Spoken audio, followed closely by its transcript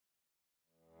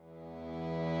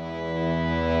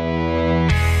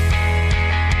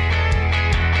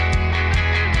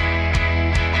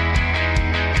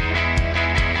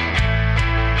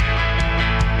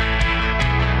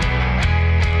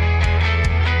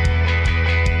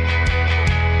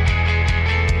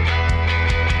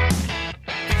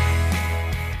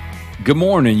Good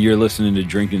morning. You're listening to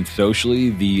Drinking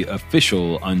Socially, the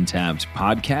official Untapped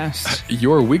podcast.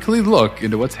 Your weekly look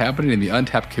into what's happening in the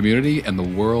Untapped community and the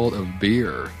world of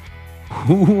beer.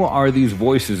 Who are these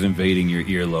voices invading your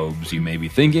earlobes, you may be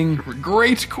thinking?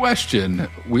 Great question.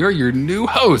 We are your new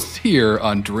hosts here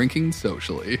on Drinking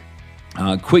Socially.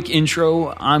 Quick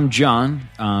intro. I'm John.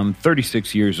 I'm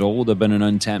 36 years old. I've been an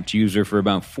Untapped user for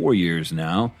about 4 years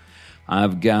now.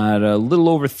 I've got a little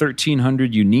over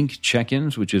 1,300 unique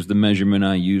check-ins, which is the measurement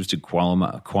I use to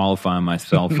qualify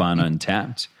myself on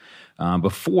Untapped.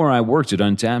 Before I worked at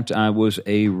Untapped, I was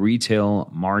a retail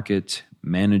market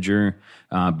manager,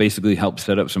 basically helped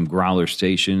set up some growler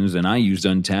stations, and I used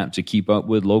Untapped to keep up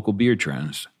with local beer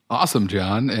trends. Awesome,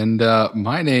 John. And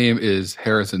my name is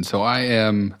Harrison. So I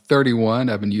am 31.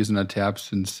 I've been using Untapped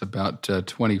since about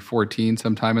 2014,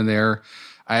 sometime in there.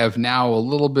 I have now a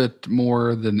little bit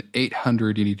more than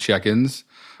 800 unique check-ins.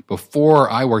 Before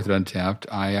I worked at Untapped,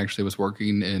 I actually was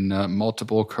working in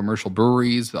multiple commercial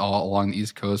breweries all along the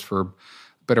East Coast for a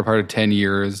better part of 10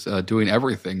 years, doing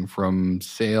everything from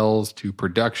sales to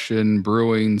production,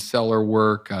 brewing, cellar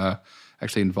work,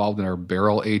 actually involved in our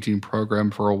barrel aging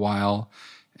program for a while,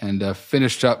 and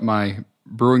finished up my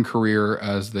brewing career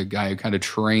as the guy who kind of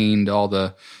trained all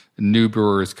the new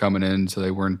brewers coming in so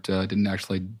they didn't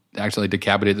actually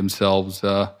decapitate themselves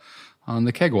on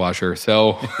the keg washer.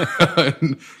 So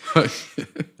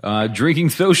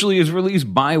Drinking Socially is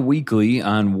released bi-weekly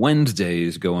on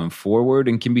Wednesdays going forward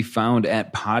and can be found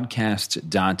at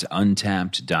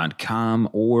podcast.untapped.com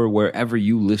or wherever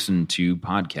you listen to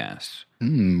podcasts.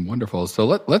 Wonderful. So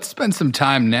let's spend some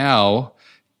time now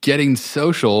getting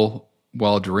social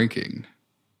while drinking.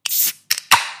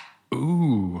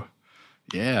 Ooh.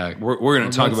 Yeah. We're going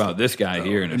to talk about this guy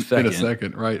here in a second. In a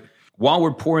second, right. While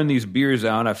we're pouring these beers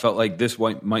out, I felt like this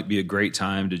might be a great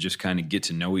time to just kind of get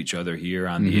to know each other here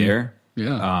on the air.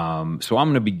 Yeah. So I'm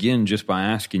going to begin just by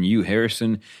asking you,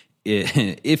 Harrison,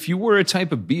 if you were a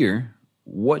type of beer,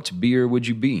 what beer would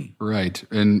you be? Right.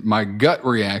 And my gut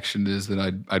reaction is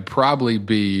that I'd probably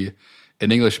be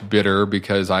an English bitter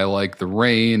because I like the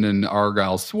rain and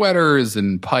Argyle sweaters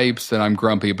and pipes, and I'm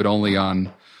grumpy, but only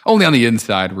on the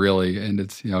inside, really. And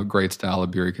it's a great style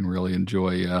of beer you can really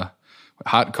enjoy.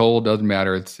 Hot, cold, doesn't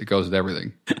matter. It goes with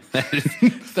everything.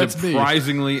 That's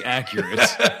surprisingly accurate.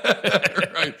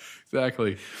 Right,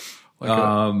 exactly.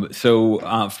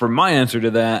 So for my answer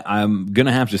to that, I'm going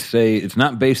to have to say it's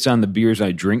not based on the beers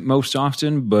I drink most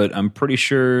often, but I'm pretty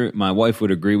sure my wife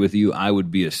would agree with you. I would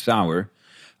be a sour.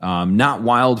 Not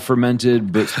wild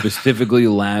fermented, but specifically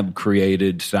lab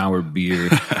created sour beer.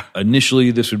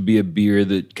 Initially, this would be a beer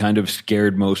that kind of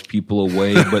scared most people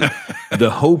away, but the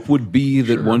hope would be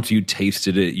that once you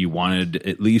tasted it, you wanted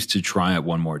at least to try it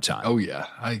one more time. Oh yeah.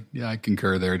 I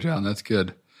concur there, John. That's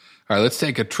good. All right, let's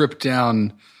take a trip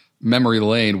down memory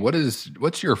lane.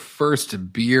 What's your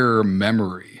first beer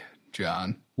memory,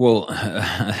 John? Well,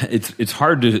 it's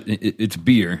hard it's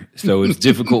beer, so it's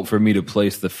difficult for me to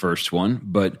place the first one.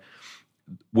 But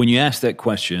when you ask that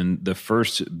question, the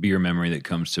first beer memory that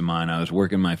comes to mind, I was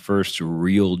working my first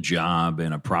real job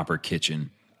in a proper kitchen.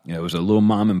 It was a little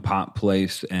mom and pop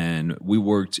place, and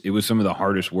it was some of the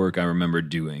hardest work I remember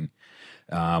doing.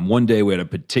 One day we had a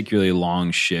particularly long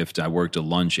shift. I worked a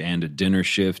lunch and a dinner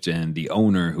shift, and the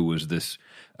owner, who was this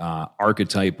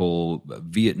archetypal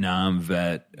Vietnam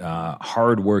vet,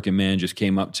 hard-working man, just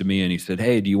came up to me and he said,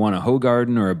 "Hey, do you want a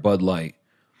Hoegaarden or a Bud Light?"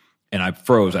 And I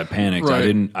froze. I panicked.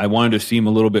 Right. I wanted to seem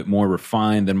a little bit more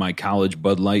refined than my college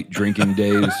Bud Light drinking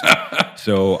days.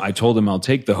 So I told him I'll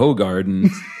take the Hoegaarden,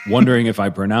 wondering if I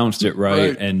pronounced it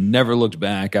right, and never looked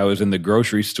back. I was in the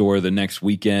grocery store the next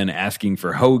weekend asking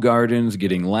for Hoegaardens,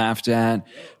 getting laughed at,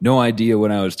 no idea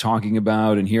what I was talking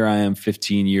about. And here I am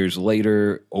 15 years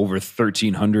later, over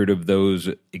 1,300 of those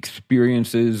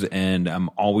experiences, and I'm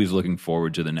always looking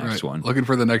forward to the next one. Looking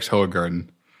for the next Hoegaarden.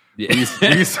 Yeah.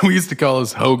 We used to call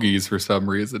us hoagies for some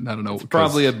reason. I don't know. It's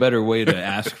probably a better way to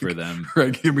ask for them.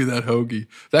 Right, give me that hoagie.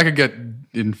 That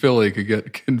in Philly could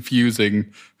get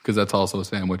confusing because that's also a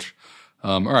sandwich.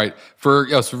 All right,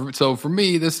 so for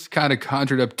me, this kind of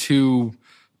conjured up two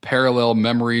parallel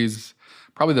memories.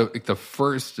 Probably the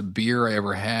first beer I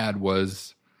ever had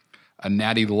was a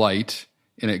Natty Light.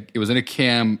 It was in a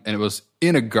can, and it was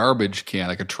in a garbage can,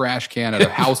 like a trash can at a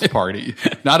house party.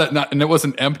 And it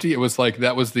wasn't empty. It was like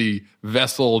that was the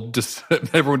vessel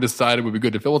everyone decided would be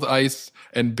good to fill with ice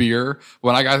and beer.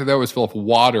 When I got there, it was filled with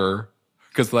water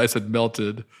because the ice had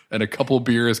melted, and a couple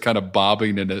beers kind of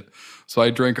bobbing in it. So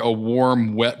I drank a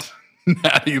warm, wet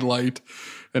Natty Light,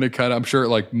 and it kind of, I'm sure it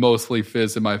like mostly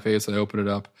fizzed in my face. And I opened it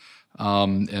up.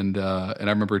 And I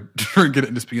remember drinking it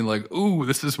and just being like, "Ooh,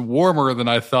 this is warmer than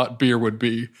I thought beer would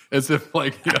be." As if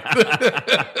like,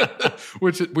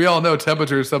 which we all know,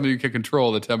 temperature is something you can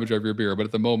control, the temperature of your beer. But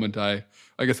at the moment, I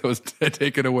guess I was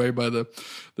taken away by the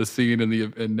scene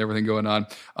and everything going on.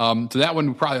 So that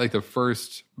one probably like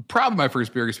probably my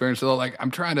first beer experience. So like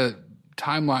I'm trying to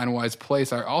timeline wise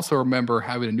place. I also remember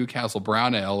having a Newcastle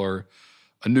Brown Ale or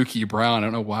a Nuki Brown. I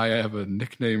don't know why I have a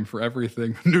nickname for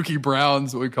everything. Nuki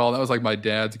Brown's what we call it. That was like my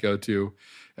dad's go-to.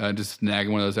 Just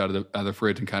snagging one of those out of the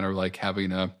fridge and kind of like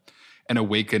having an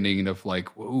awakening of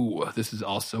like, ooh, this is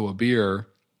also a beer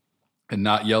and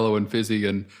not yellow and fizzy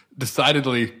and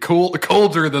decidedly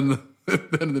colder than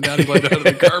the Natty Light out of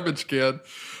the garbage can.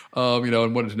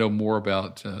 And wanted to know more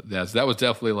about that. So that was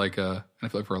definitely like I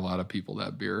feel like for a lot of people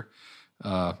that beer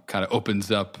kind of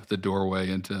opens up the doorway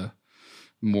into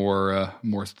more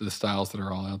the styles that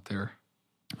are all out there.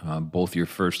 Both your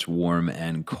first warm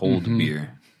and cold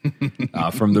beer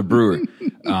from the brewer.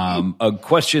 A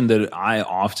question that I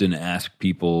often ask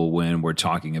people when we're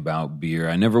talking about beer.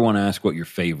 I never want to ask what your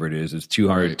favorite is. It's too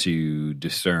hard to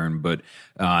discern. But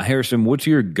Harrison, what's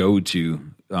your go-to?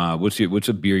 What's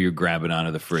a beer you're grabbing out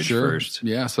of the fridge first?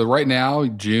 Yeah. So right now,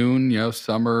 June,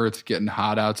 summer, it's getting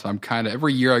hot out. So I'm kind of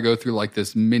every year I go through like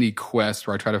this mini quest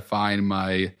where I try to find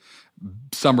my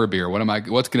summer beer.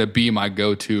 What's going to be my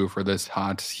go-to for this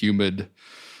hot, humid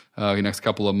next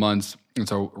couple of months? And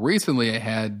so recently I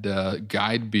had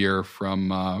Guide beer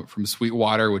from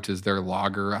Sweetwater, which is their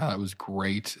lager. It was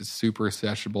great. It's super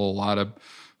sessionable, a lot of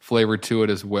flavor to it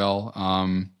as well.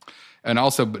 And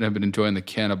also have been enjoying the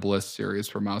Can of Bliss series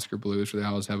from Oscar Blues, where they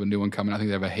always have a new one coming. I think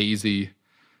they have a hazy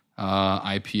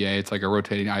IPA. It's like a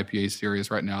rotating IPA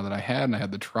series right now that I had, and I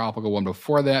had the tropical one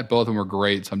before that. Both of them were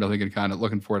great, so I'm definitely kind of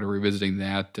looking forward to revisiting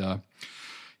that.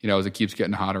 As it keeps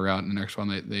getting hotter out, and the next one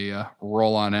they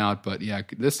roll on out. But yeah,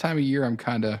 this time of year I'm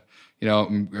kind of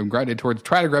I'm try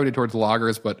to gravitate towards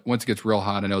lagers, but once it gets real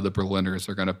hot, I know the Berliners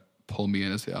are going to pull me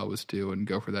in as they always do, and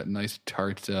go for that nice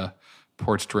tart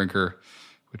porch drinker,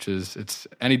 which it's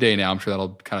any day now. I'm sure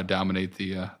that'll kind of dominate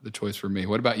the choice for me.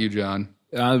 What about you, John?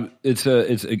 It's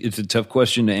a tough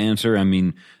question to answer. I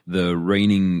mean, the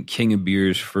reigning king of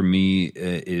beers for me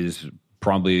is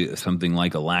probably something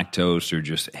like a lactose or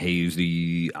just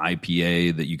hazy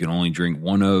IPA that you can only drink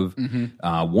one of.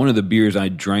 Mm-hmm. One of the beers I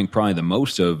drank probably the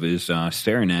most of is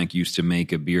Saranac used to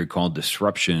make a beer called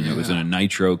Disruption. Yeah. It was in a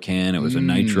nitro can. It was a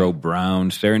nitro brown.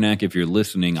 Saranac, if you're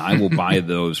listening, I will buy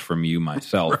those from you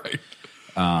myself. Right.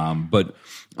 But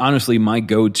honestly, my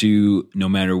go-to, no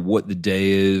matter what the day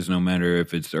is, no matter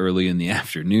if it's early in the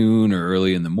afternoon or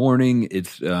early in the morning,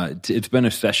 it's been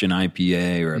a session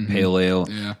IPA or a pale ale,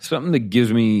 something that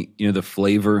gives me the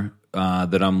flavor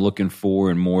that I'm looking for,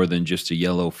 and more than just a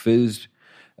yellow fizz.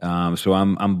 So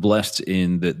I'm blessed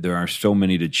in that there are so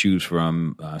many to choose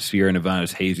from. Sierra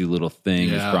Nevada's Hazy Little Thing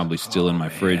is probably still in my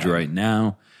fridge right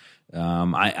now.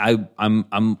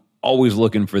 I'm always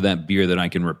looking for that beer that I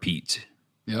can repeat.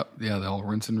 Yep. Yeah, they'll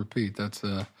rinse and repeat. That's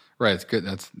right. It's good.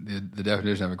 That's the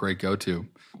definition of a great go-to.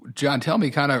 John, tell me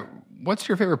kind of what's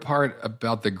your favorite part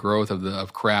about the growth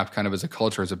of craft kind of as a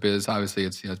culture, as a biz? Obviously,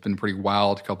 it's been pretty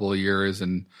wild a couple of years,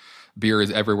 and beer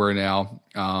is everywhere now.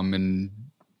 And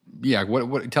yeah,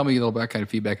 what tell me a little bit kind of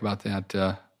feedback about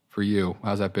that for you.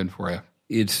 How's that been for you?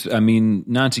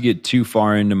 Not to get too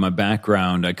far into my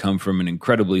background, I come from an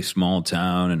incredibly small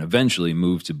town and eventually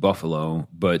moved to Buffalo.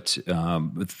 But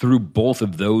through both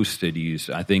of those cities,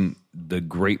 I think the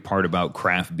great part about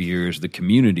craft beer is the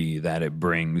community that it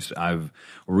brings. I've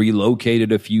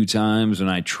relocated a few times and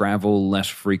I travel less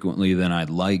frequently than I'd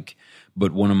like.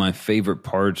 But one of my favorite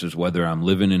parts is whether I'm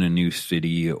living in a new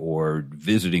city or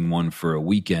visiting one for a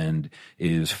weekend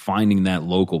is finding that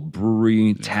local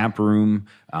brewery, tap room.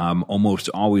 I'm almost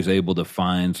always able to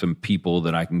find some people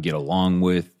that I can get along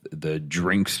with. The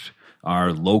drinks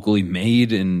are locally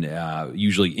made and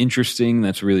usually interesting.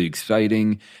 That's really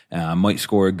exciting. Might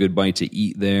score a good bite to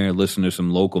eat there, listen to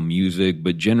some local music.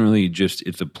 But generally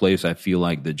it's a place I feel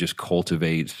like that just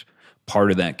cultivates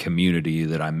part of that community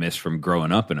that I miss from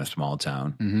growing up in a small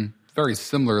town. Mm-hmm. Very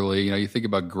similarly, you think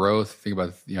about growth, think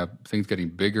about things getting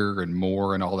bigger and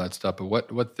more and all that stuff.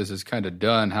 But what this has kind of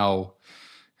done, how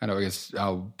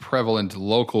prevalent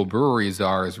local breweries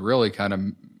are, is really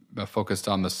kind of focused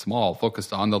on the small,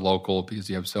 focused on the local, because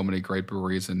you have so many great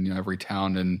breweries in every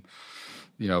town and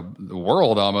the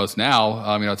world almost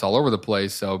now. It's all over the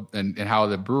place. So, and how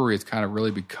the brewery has kind of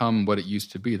really become what it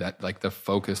used to be, that like the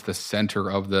focus, the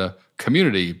center of the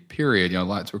community, period.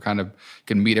 Lots, we kind of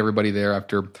can meet everybody there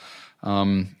after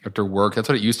after work. That's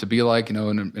what it used to be like, and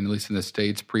at least in the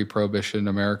States, pre-Prohibition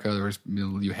America, there was,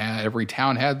 every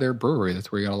town had their brewery.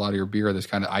 That's where you got a lot of your beer. This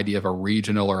kind of idea of a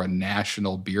regional or a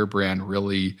national beer brand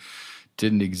really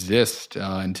didn't exist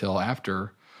until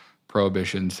after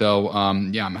Prohibition. So,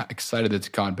 I'm excited that it's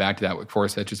gone back to that. Of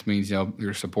course, that just means,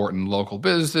 you're supporting local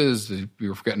businesses,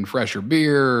 you're getting fresher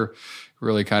beer,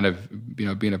 really kind of,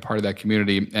 being a part of that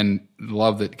community, and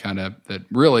love that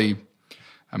really,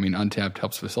 Untappd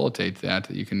helps facilitate that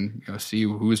you can see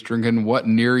who's drinking what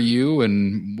near you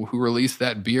and who released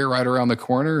that beer right around the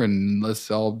corner, and let's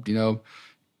all,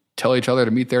 tell each other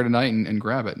to meet there tonight and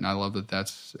grab it. And I love that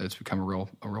it's become a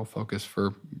real focus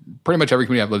for pretty much every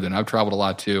community I've lived in. I've traveled a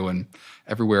lot too, and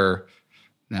everywhere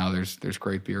now there's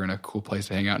great beer and a cool place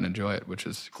to hang out and enjoy it, which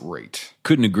is great.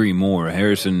 Couldn't agree more.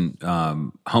 Harrison,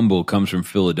 Humble comes from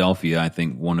Philadelphia, I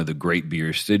think one of the great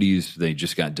beer cities. They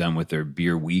just got done with their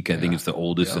beer week. I think it's the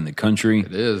oldest in the country.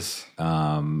 It is.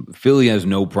 Philly has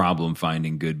no problem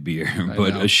finding good beer,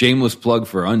 but a shameless plug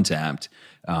for Untappd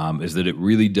is that it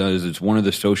really does. It's one of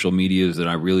the social medias that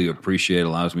I really appreciate. It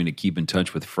allows me to keep in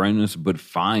touch with friends, but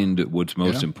find what's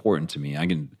most important to me. I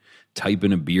can type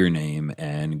in a beer name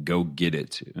and go get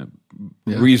it,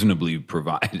 reasonably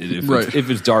provided. If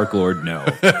it's Dark Lord, no.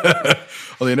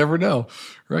 Well, you never know,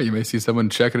 right? You may see someone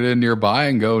checking it in nearby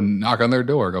and go knock on their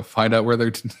door, go find out where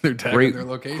they're tagging their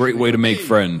location. Great way to make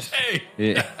friends. Hey.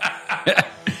 Yeah. At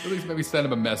least maybe send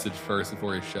them a message first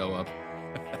before you show up.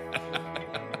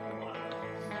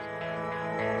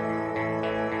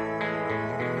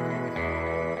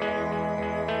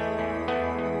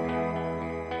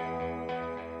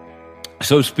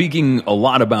 So speaking a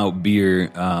lot about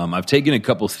beer, I've taken a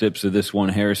couple sips of this one,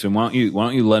 Harrison. Why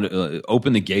don't you let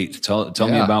open the gates? Tell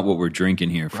me about what we're drinking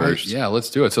here first. Right. Yeah, let's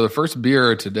do it. So the first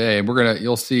beer today, and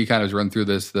you'll see kind of as we run through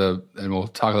this, and we'll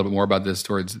talk a little bit more about this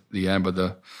towards the end. But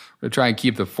we're gonna try and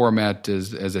keep the format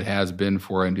as it has been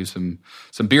for, and do some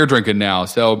beer drinking now.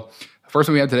 So the first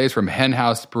one we have today is from Hen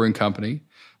House Brewing Company.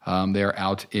 They are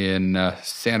out in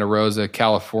Santa Rosa,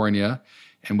 California.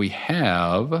 And we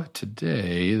have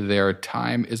today their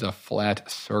Time is a Flat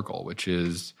Circle, which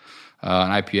is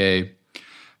an IPA.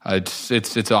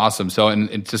 It's awesome. So, and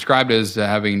it's described as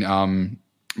having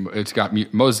it's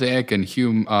got Mosaic and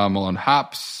Hugh Malone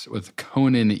hops with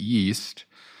Conan yeast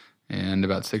and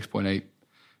about 6.8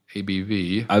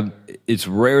 ABV. It's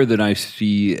rare that I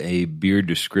see a beer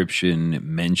description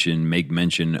make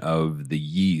mention of the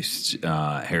yeast,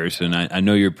 Harrison. I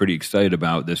know you're pretty excited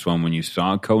about this one when you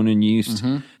saw Conan yeast.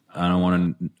 Mm-hmm. I don't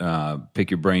want to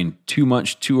pick your brain too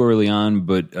much too early on,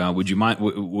 but would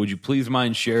you please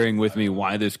mind sharing with me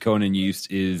why this Conan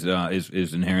yeast is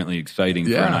inherently exciting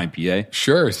for an IPA?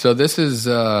 Sure. So this is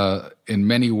in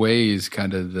many ways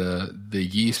kind of the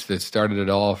yeast that started it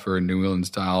all for New England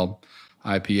style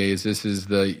IPAs. This is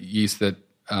the yeast that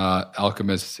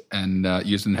alchemists and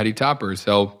used in heady toppers.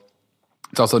 So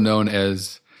it's also known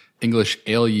as English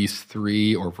Ale Yeast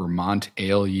 3 or Vermont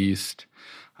Ale Yeast.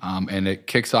 And it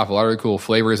kicks off a lot of really cool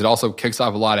flavors. It also kicks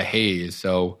off a lot of haze.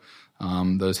 So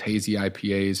those hazy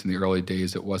IPAs in the early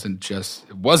days, it wasn't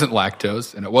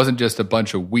lactose, and it wasn't just a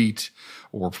bunch of wheat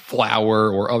or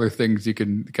flour or other things you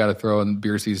can kind of throw in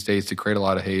beers these days to create a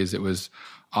lot of haze. It was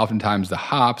oftentimes the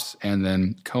hops, and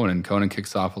then Conan. Conan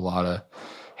kicks off a lot of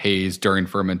haze during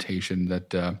fermentation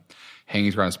that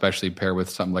hangs around, especially paired with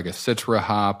something like a Citra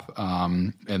hop,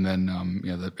 and then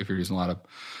if you're using a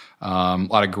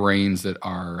lot of grains that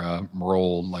are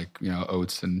rolled, like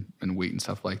oats and wheat and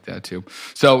stuff like that too.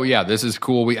 So yeah, this is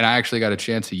cool. And I actually got a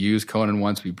chance to use Conan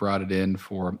once. We brought it in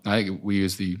for, I think we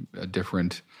used a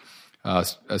different,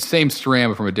 same strain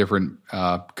but from a different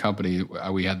company.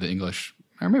 We had the English.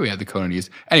 Or maybe we had the Conan yeast.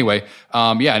 Anyway,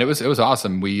 and it was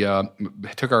awesome. We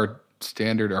took our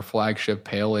flagship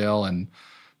pale ale and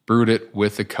brewed it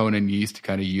with the Conan yeast to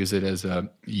kind of use it as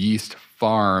a yeast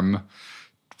farm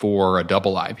for a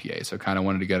double IPA. So kind of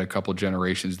wanted to get a couple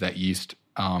generations of that yeast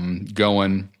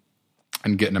going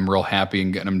and getting them real happy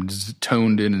and getting them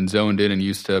toned in and zoned in and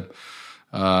used to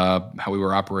how we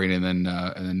were operating, and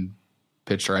then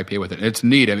pitched our IPA with it. It's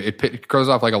neat. I mean, it goes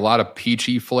off like a lot of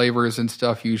peachy flavors and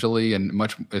stuff usually, and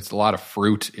it's a lot of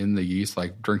fruit in the yeast,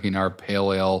 like drinking our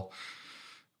pale ale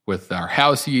with our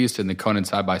house yeast and the Conan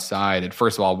side by side. It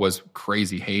first of all was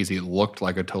crazy hazy. It looked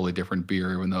like a totally different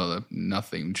beer, even though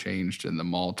nothing changed in the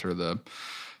malt or the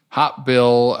hop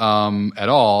bill at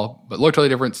all, but looked really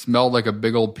different, smelled like a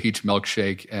big old peach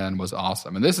milkshake, and was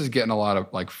awesome. And this is getting a lot of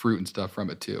like fruit and stuff from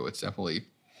it too. It's definitely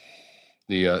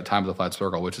the Time of the Flat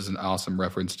Circle, which is an awesome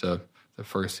reference to the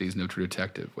first season of True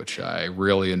Detective, which I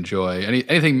really enjoy.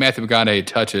 Anything Matthew McConaughey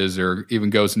touches or even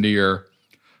goes near,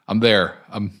 I'm there.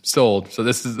 I'm sold. So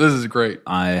this is great.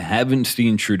 I haven't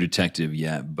seen True Detective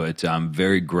yet, but I'm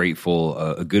very grateful.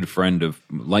 A good friend of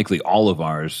likely all of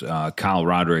ours, Kyle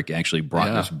Roderick, actually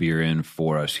brought this beer in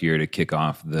for us here to kick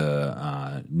off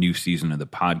the new season of the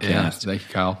podcast. Yeah, thank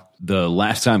you, Kyle. The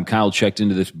last time Kyle checked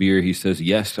into this beer, he says,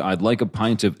 yes, I'd like a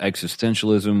pint of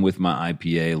existentialism with my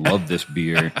IPA. Love this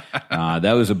beer.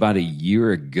 That was about a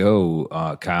year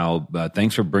ago, Kyle.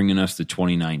 Thanks for bringing us the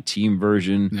 2019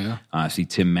 version. Yeah. I see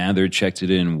Tim Mather checked it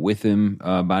in with him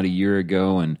about a year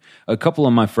ago. And a couple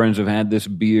of my friends have had this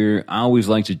beer. I always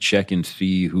like to check and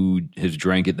see who has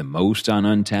drank it the most on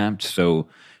Untapped. So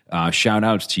shout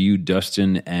outs to you,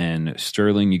 Dustin and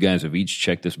Sterling. You guys have each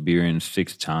checked this beer in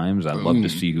 6 times. I'd love to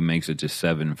see who makes it to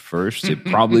 7 first. It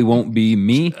probably won't be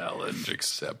me. Challenge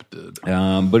accepted.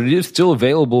 But it is still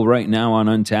available right now on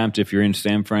Untapped. If you're in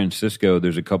San Francisco,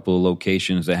 there's a couple of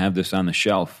locations that have this on the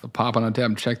shelf. Pop on Untapped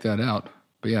and check that out.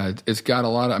 But yeah, it's got a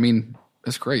lot of, I mean,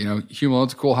 it's great. You know, Hugh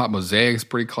Malone's cool. Hop Mosaic's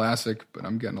pretty classic, but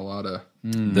I'm getting a lot of...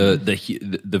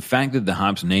 The fact that the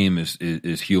hop's name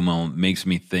is Hugh Malone makes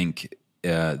me think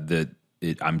that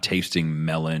I'm tasting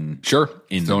melon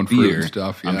in the beer. And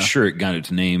stuff, yeah. I'm sure it got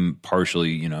its name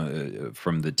partially,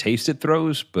 from the taste it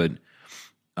throws. But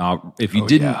if you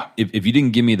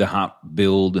didn't give me the hop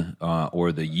build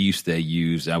or the yeast they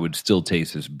use, I would still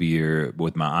taste this beer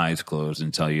with my eyes closed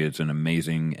and tell you it's an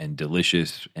amazing and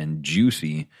delicious and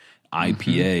juicy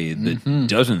IPA that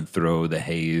doesn't throw the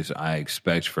haze I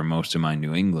expect for most of my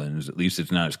New Englands. At least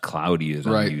it's not as cloudy as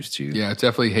I'm used to. Yeah, it's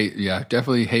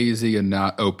definitely hazy and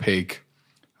not opaque.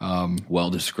 Well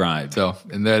described. So,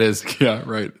 and that is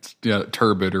right. It's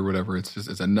turbid or whatever. It's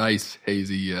a nice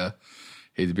hazy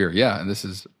beer. Yeah, and this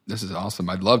is awesome.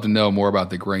 I'd love to know more about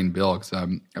the grain bill because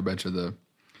I bet you the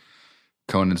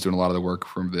Conan's doing a lot of the work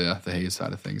from the haze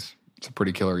side of things. It's a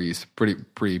pretty killer yeast,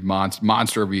 pretty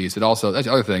monster of yeast. It also, that's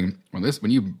the other thing,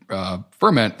 when you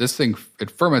ferment, this thing,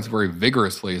 it ferments very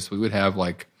vigorously. So we would have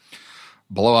like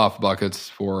blow off buckets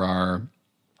for our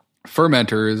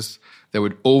fermenters that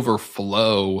would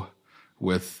overflow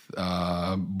with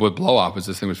blow off as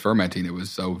this thing was fermenting. It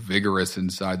was so vigorous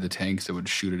inside the tanks, it would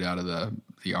shoot it out of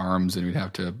the arms, and we'd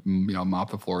have to mop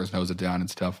the floors, nose it down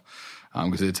and stuff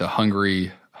because it's a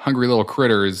hungry little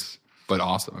critters. But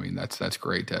awesome. I mean, that's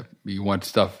great. You want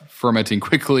stuff fermenting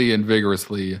quickly and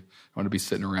vigorously. You want to be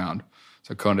sitting around.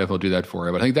 So Conan definitely will do that for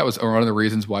you. But I think that was one of the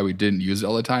reasons why we didn't use it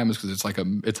all the time is because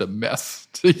it's a mess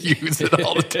to use it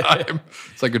all the time.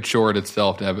 It's like a chore in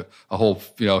itself to have a whole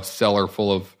cellar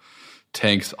full of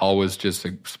tanks always just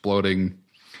exploding,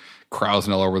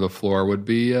 carousing all over the floor would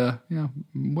be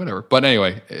whatever. But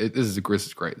anyway, this is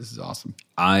great. This is awesome.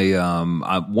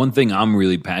 One thing I'm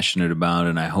really passionate about,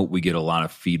 and I hope we get a lot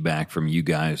of feedback from you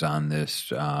guys on this.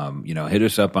 Hit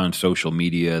us up on social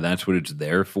media. That's what it's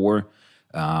there for.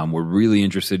 We're really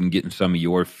interested in getting some of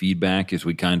your feedback as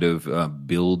we kind of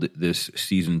build this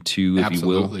season 2, if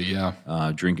Absolutely, you will.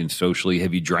 Yeah. Drinking socially.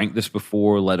 Have you drank this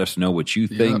before? Let us know what you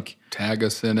think. Tag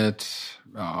us in it.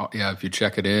 If you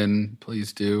check it in,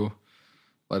 please do.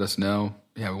 Let us know.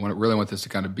 Yeah, we really want this to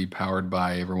kind of be powered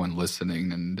by everyone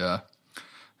listening, so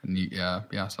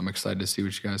I'm excited to see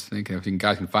what you guys think, and if you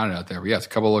guys can find it out there. But it's a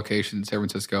couple locations in San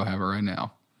Francisco have it right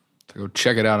now, so go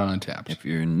check it out on Untapped. If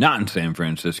you're not in San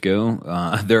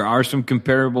Francisco, there are some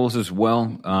comparables as well,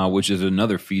 which is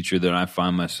another feature that I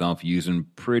find myself using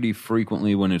pretty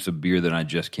frequently when it's a beer that I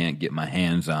just can't get my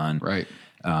hands on. Right.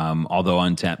 Although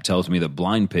Untapped tells me that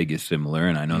Blind Pig is similar,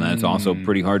 and I know that's also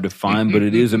pretty hard to find, but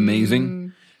it is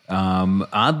amazing.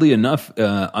 Oddly enough,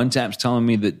 Untapped's telling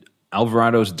me that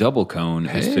Alvarado's Double Cone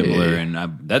is similar,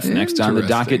 and that's next on the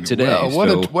docket today.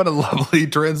 Well, what a lovely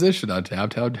transition,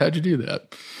 Untapped. How'd you do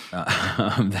that?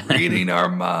 Reading our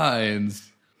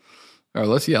minds. All right,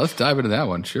 let's dive into that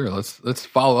one. Sure, let's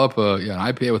follow up an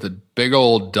IPA with a big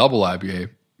old double IPA.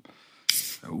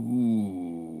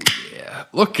 Ooh, yeah!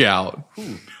 Look out!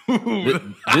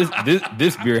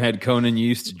 This beer had Conan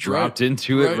yeast dropped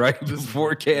into it right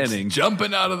before canning,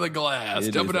 jumping out of the glass,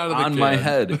 jumping out of the on can. my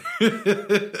head.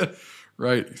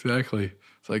 Right, exactly.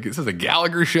 It's like, is this a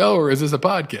Gallagher show or is this a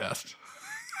podcast?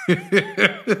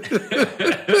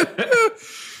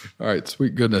 All right,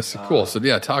 sweet goodness, cool. So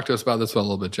talk to us about this one a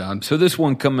little bit, John. So this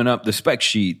one coming up, the spec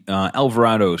sheet,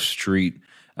 Alvarado Street.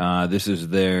 This is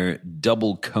their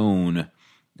Double Cone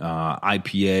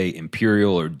IPA,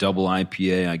 Imperial or Double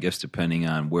IPA, I guess, depending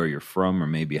on where you're from or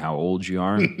maybe how old you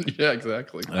are. Yeah,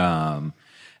 exactly.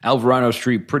 Alvarado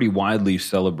Street, pretty widely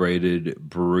celebrated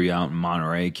brewery out in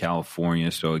Monterey,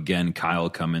 California. So again, Kyle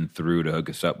coming through to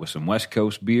hook us up with some West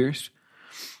Coast beers.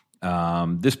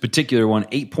 This particular one,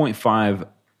 8.5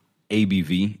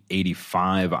 ABV,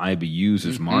 85 IBUs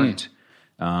is marked.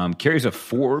 Carries a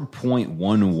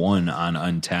 4.11 on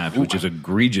Untapped, which is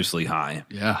egregiously high.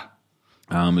 Yeah.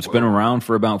 It's been around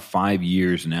for about 5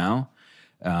 years now.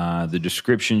 The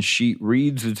description sheet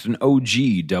reads, it's an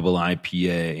OG double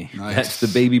IPA. Nice. That's the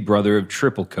baby brother of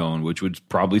Triple Cone, which would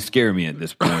probably scare me at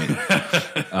this point.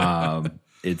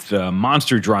 It's a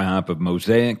monster dry hop of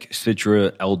Mosaic,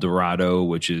 Citra, El Dorado,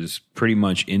 which is pretty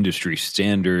much industry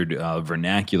standard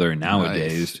vernacular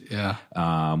nowadays. Nice.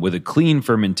 Yeah. With a clean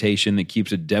fermentation that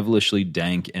keeps it devilishly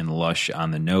dank and lush on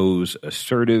the nose,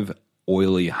 assertive,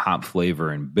 oily hop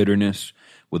flavor and bitterness,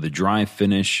 with a dry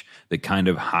finish that kind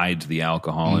of hides the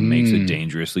alcohol and makes it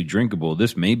dangerously drinkable.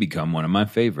 This may become one of my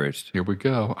favorites. Here we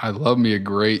go. I love me a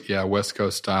great, West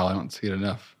Coast style. I don't see it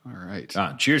enough. All right.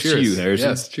 Cheers to you,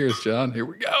 Harrison. Yes, cheers, John. Here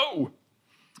we go.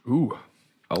 Ooh.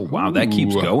 Oh, wow, that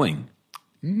keeps going.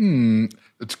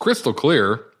 It's crystal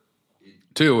clear,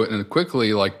 too, and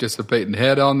quickly, dissipating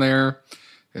head on there.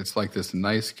 It's like this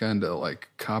nice kind of,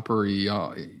 coppery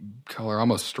color,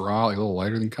 almost straw, a little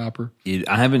lighter than copper.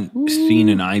 I haven't seen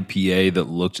an IPA that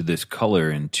looked this color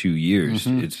in 2 years.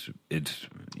 It's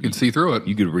You can see through it.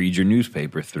 You could read your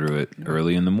newspaper through it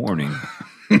early in the morning.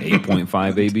 8.5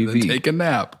 ABV. Then take a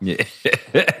nap. Yeah.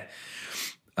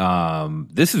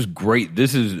 This is great.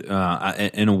 This is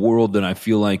in a world that I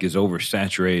feel like is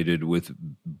oversaturated with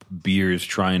beers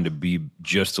trying to be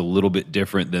just a little bit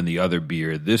different than the other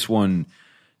beer. This one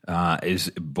is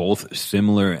both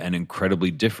similar and incredibly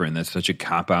different. That's such a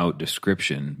cop-out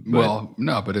description. Well,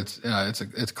 no, but it's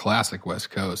classic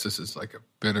West Coast. This is like a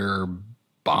bitter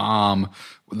bomb.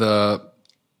 The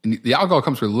alcohol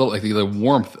comes with a little, the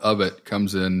warmth of it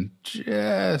comes in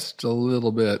just a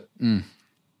little bit,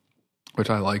 which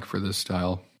I like for this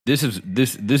style. This is an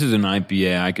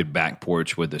IPA I could back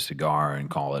porch with a cigar and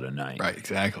call it a night. Right,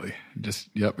 exactly.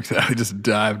 Exactly. Just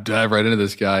dive right into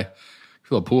this guy.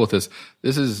 Feel a pool with this.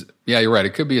 This is, you're right.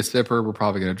 It could be a sipper. We're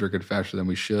probably going to drink it faster than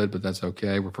we should, but that's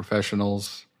okay. We're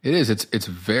professionals. It is. It's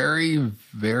very,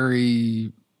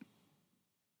 very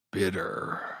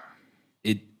bitter.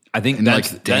 I think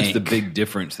that's the big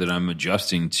difference that I'm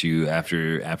adjusting to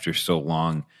after so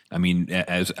long. I mean,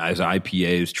 as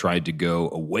IPAs tried to go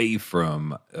away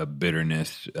from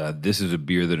bitterness, this is a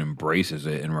beer that embraces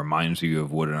it and reminds you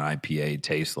of what an IPA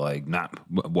tastes like. Not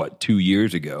 2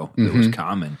 years ago that was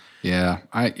common. Yeah,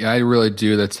 I really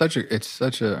do. It's such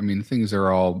a. I mean, things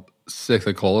are all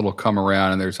cyclical. It'll come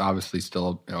around, and there's obviously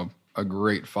still a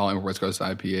great following for West Coast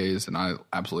IPAs, and I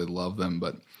absolutely love them.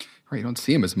 But you don't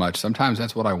see them as much. Sometimes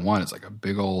that's what I want. It's like a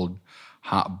big old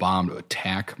hot bomb to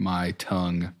attack my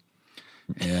tongue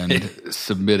and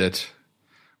submit it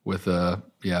with an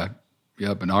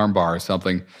arm bar or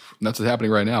something. And that's what's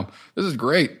happening right now. This is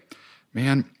great,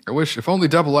 man. I wish if only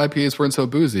double IPAs weren't so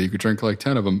boozy. You could drink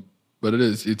 10 of them. But it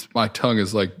is. It's my tongue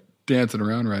is dancing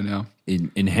around right now.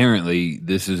 Inherently,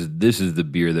 this is the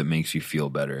beer that makes you feel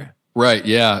better. Right.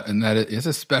 Yeah, and that it's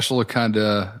a special kind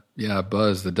of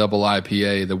buzz. The double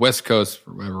IPA, the West Coast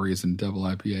for whatever reason, double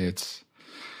IPA.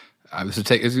 I was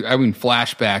having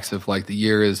flashbacks of the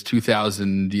year is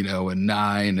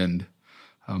 2009 and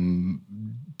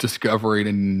discovering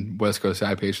in West Coast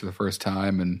IPAs for the first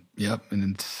time, and they got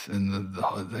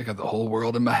the whole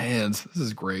world in my hands. This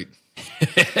is great.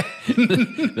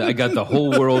 I got the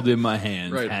whole world in my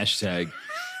hands. Right. Hashtag.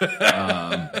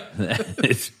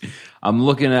 I'm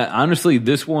looking at, honestly,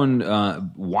 this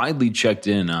one widely checked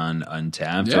in on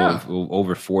Untapped. Yeah.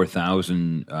 Over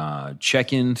 4,000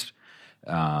 check-ins.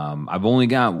 I've only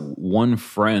got one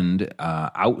friend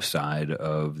outside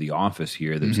of the office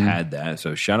here that's had that.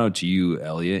 So shout out to you,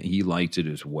 Elliot. He liked it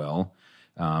as well.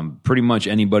 Pretty much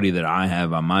anybody that I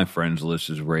have on my friends list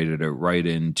is rated it right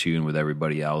in tune with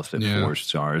everybody else at 4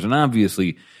 stars. And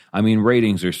obviously, I mean,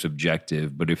 ratings are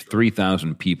subjective, but if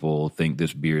 3,000 people think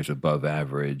this beer is above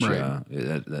average, right.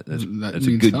 That's means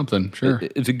a good something. Sure,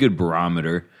 it's a good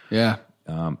barometer. Yeah.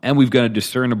 And we've got a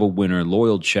discernible winner,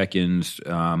 loyal check-ins,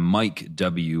 Mike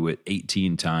W. at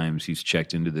 18 times he's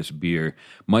checked into this beer.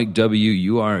 Mike W.,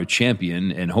 you are a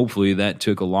champion, and hopefully that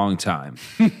took a long time.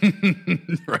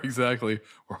 Right, exactly.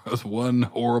 Or it was one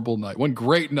horrible night, one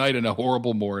great night and a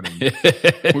horrible morning.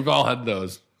 We've all had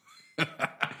those.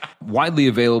 Widely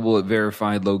available at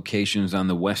verified locations on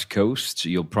the West Coast.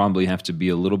 You'll probably have to be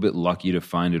a little bit lucky to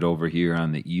find it over here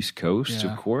on the East Coast,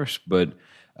 of course, but...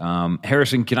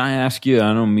 Harrison, can I ask you,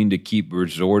 I don't mean to keep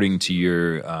resorting to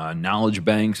your knowledge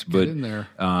banks, but Get in there.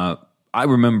 I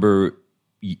remember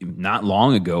not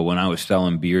long ago when I was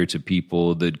selling beer to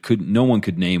people that no one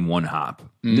could name one hop.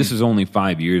 This is only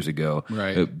 5 years ago.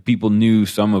 Right. People knew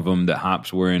some of them that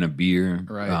hops were in a beer.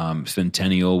 Right.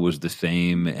 Centennial was the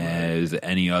same as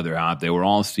any other hop. They were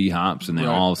all C hops, and they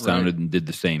all sounded and did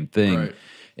the same thing. Right.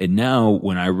 And now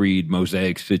when I read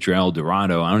Mosaic Citra El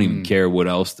Dorado, I don't even care what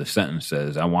else the sentence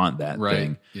says. I want that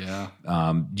thing. Yeah.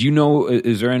 Do you know,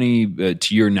 is there any,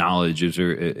 to your knowledge,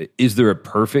 is there a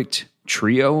perfect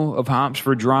trio of hops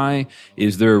for dry?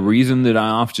 Is there a reason that I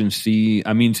often see?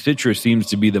 I mean, Citra seems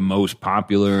to be the most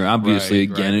popular. Obviously,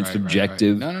 it's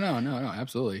subjective. No,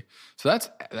 absolutely. So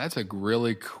that's a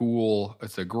really cool.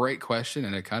 It's a great question,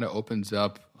 and it kind of opens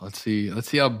up. Let's see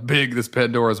how big this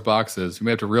Pandora's box is. You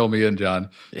may have to reel me in, John.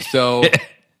 So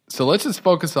let's just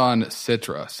focus on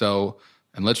Citra.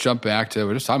 And let's jump back to,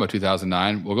 we're just talking about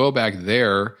 2009. We'll go back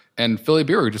there. And Philly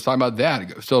Beer, we were just talking about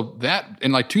that. So that,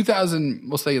 in like 2000,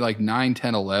 we'll say like 9,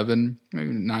 10, 11, maybe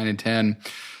 9 and 10,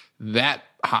 that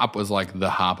hop was like the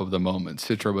hop of the moment.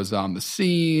 Citra was on the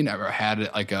scene. I had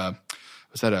it like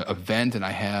was at an event, and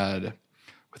I had,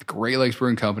 with Great Lakes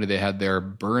Brewing Company, they had their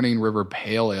Burning River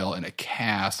Pale Ale in a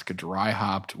cask, dry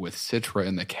hopped with Citra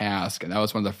in the cask. And that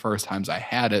was one of the first times I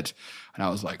had it. And I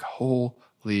was like,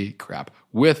 holy crap.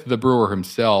 With the brewer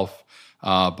himself,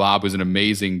 Bob was an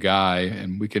amazing guy,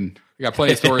 and we got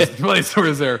plenty of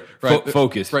stories there. Right.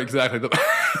 Focus. Right, exactly.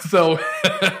 So,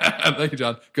 thank you,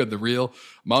 John. Good, the real.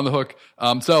 I'm on the hook.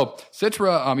 So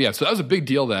Citra, so that was a big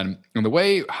deal then. And the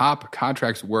way hop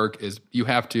contracts work is you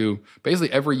have to,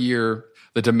 basically every year,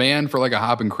 the demand for like a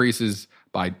hop increases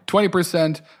by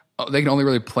 20%. They can only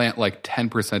really plant like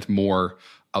 10% more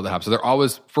of the hops. So they're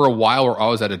always, for a while, we're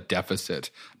always at a deficit.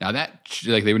 Now that,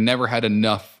 like, they never had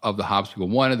enough of the hops people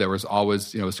wanted. There was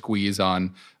always, a squeeze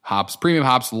on hops, premium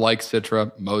hops like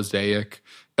Citra, Mosaic,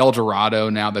 El Dorado.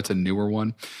 Now that's a newer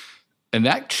one. And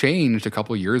that changed a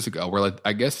couple of years ago, where, like,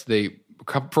 I guess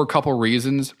for a couple of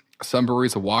reasons, some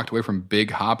breweries have walked away from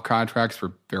big hop contracts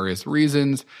for various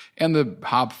reasons. And the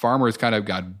hop farmers kind of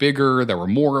got bigger. There were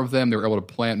more of them. They were able to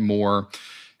plant more.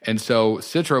 And so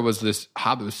Citra was this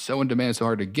hop that was so in demand, so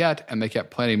hard to get, and they kept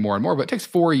planting more and more. But it takes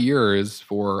 4 years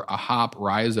for a hop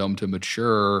rhizome to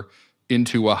mature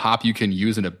into a hop you can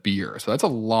use in a beer. So that's a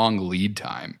long lead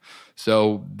time.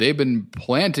 So they've been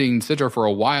planting Citra for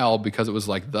a while because it was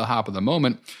like the hop of the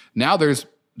moment. Now there's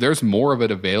more of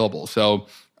it available. So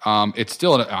it's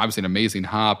still obviously an amazing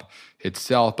hop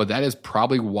itself, but that is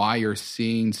probably why you're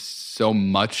seeing so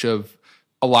much of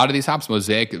a lot of these hops.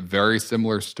 Mosaic, very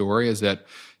similar story, is that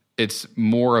it's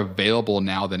more available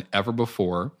now than ever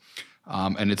before.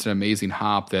 And it's an amazing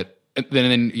hop that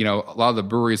then, a lot of the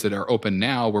breweries that are open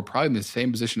now were probably in the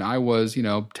same position I was,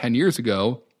 10 years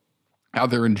ago, out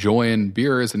there enjoying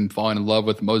beers and falling in love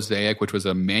with Mosaic, which was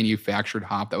a manufactured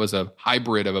hop. That was a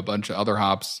hybrid of a bunch of other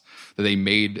hops that they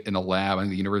made in a lab. I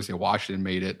think the University of Washington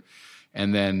made it.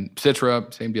 And then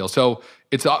Citra, same deal. So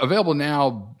it's available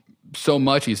now so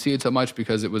much. You see it so much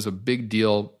because it was a big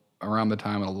deal around the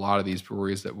time, and a lot of these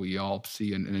breweries that we all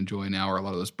see and enjoy now, or a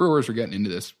lot of those brewers are getting into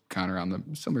this kind of around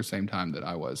the same time that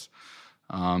I was.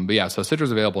 So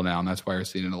Citra's available now, and that's why you're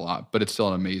seeing it a lot. But it's still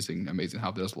an amazing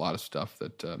hop. There's a lot of stuff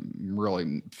that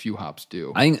really few hops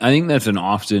do. I think that's an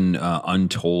often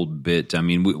untold bit. I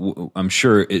mean, I'm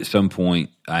sure at some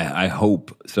point, I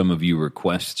hope some of you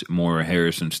request more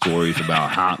Harrison stories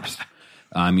about hops.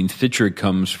 I mean, Citra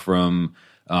comes from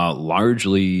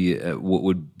largely what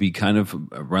would be kind of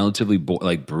relatively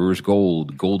like Brewer's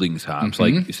Gold, Golding's hops.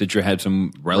 Mm-hmm. Like Citra had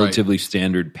some relatively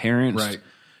standard parents. Right.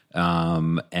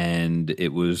 And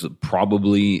it was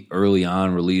probably early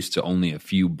on released to only a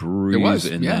few breweries,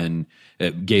 then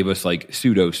it gave us like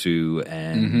Pseudo Sue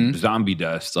and Zombie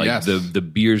Dust, like the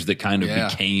beers that kind of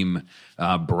became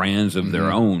brands of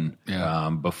their own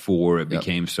before it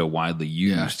became so widely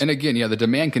used. Yeah. And again, the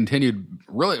demand continued.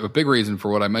 Really, a big reason for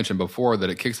what I mentioned before, that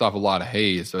it kicks off a lot of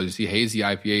haze. So you see hazy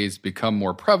IPAs become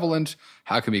more prevalent.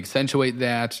 How can we accentuate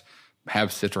that? Have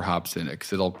Citra hops in it,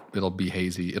 because it'll be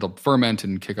hazy. It'll ferment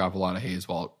and kick off a lot of haze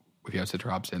if you have Citra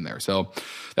hops in there. So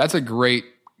that's a great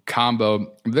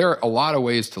combo. There are a lot of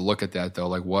ways to look at that, though.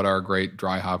 Like, what are great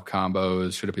dry hop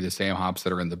combos? Should it be the same hops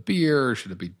that are in the beer?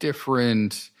 Should it be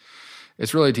different?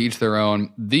 It's really to each their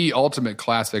own. The ultimate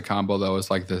classic combo, though, is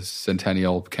like the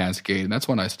Centennial Cascade, and that's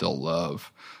one I still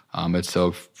love. It's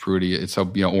so fruity. It's so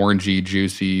orangey,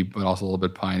 juicy, but also a little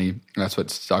bit piney. That's what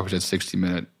Stockfish at 60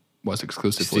 Minute was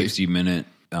exclusively. 60 Minute.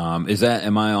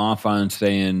 Am I off on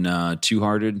saying Two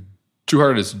Hearted? Two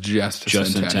Hearted is just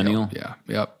Centennial. Yeah.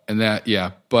 Yep. And that,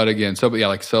 But again,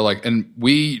 and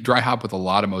we dry hop with a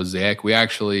lot of Mosaic. We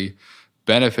actually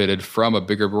benefited from a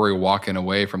bigger brewery walking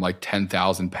away from like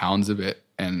 10,000 pounds of it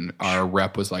And our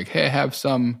rep was like, "Hey, I have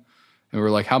some." And we were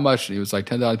like, "How much?" And he was like,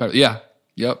 $10. Yeah,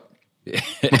 yep,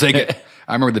 we'll take it.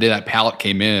 I remember the day that pallet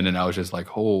came in, and I was just like,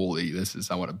 "Holy,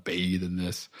 I want to bathe in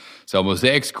this." So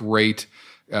Mosaic's great.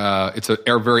 It's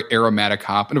a very aromatic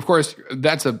hop, and of course,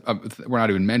 we're not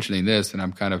even mentioning this, and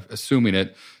I'm kind of assuming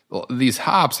it. These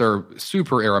hops are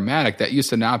super aromatic. That used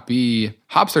to not be.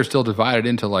 Hops are still divided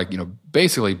into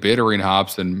basically bittering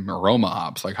hops and aroma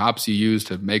hops, like hops you use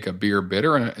to make a beer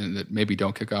bitter and that maybe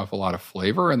don't kick off a lot of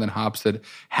flavor, and then hops that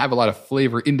have a lot of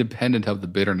flavor independent of the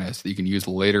bitterness that you can use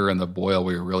later in the boil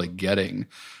where you're really getting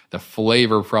the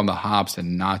flavor from the hops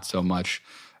and not so much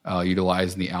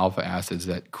utilizing the alpha acids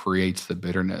that creates the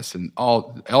bitterness. And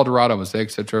all El Dorado, Mosaic,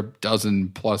 etc., dozen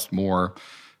plus more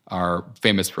are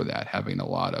famous for that, having a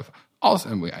lot of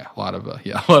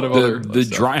other the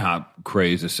dry hop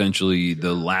craze. Essentially,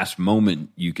 the last moment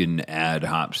you can add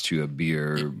hops to a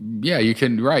beer. Yeah, you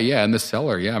can. Right, yeah, in the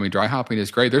cellar. Yeah, I mean, dry hopping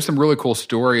is great. There's some really cool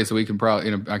stories that we can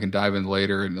probably, I can dive in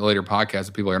later in the later podcasts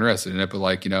if people are interested in it. But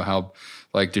how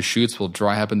Deschutes will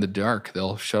dry hop in the dark.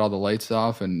 They'll shut all the lights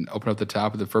off and open up the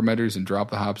top of the fermenters and drop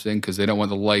the hops in because they don't want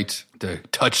the light to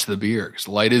touch the beer, because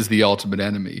light is the ultimate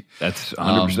enemy. That's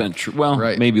 100% true. Well,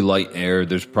 right. Maybe light air.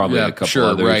 There's probably a couple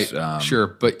others. Right.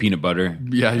 But peanut butter.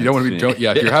 Yeah, you don't want to be.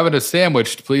 If you're having a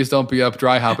sandwich, please don't be up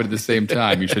dry hopping at the same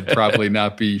time. You should probably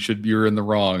not be. You're in the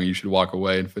wrong. You should walk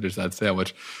away and finish that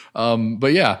sandwich.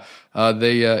 Dry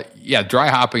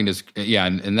hopping is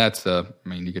and that's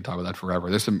you could talk about that forever.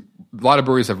 There's a lot of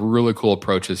breweries have really cool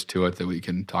approaches to it that we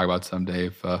can talk about someday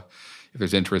if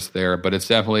there's interest there. But it's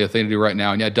definitely a thing to do right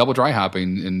now. And double dry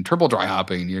hopping and triple dry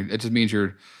hopping. It just means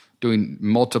you're doing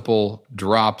multiple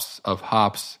drops of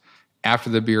hops after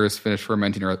the beer is finished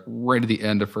fermenting or right at the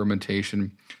end of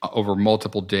fermentation over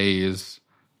multiple days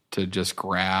to just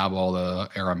grab all the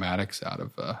aromatics out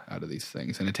of these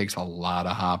things. And it takes a lot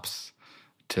of hops.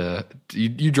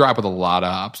 You drop with a lot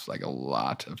of hops, like a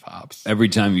lot of hops. Every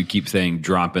time you keep saying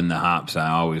drop in the hops,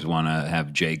 I always want to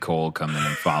have J. Cole come in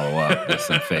and follow up. That's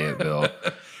in Fayetteville,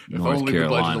 North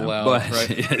Carolina. But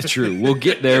right? It's true. We'll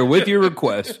get there with your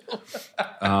request.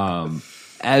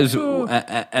 As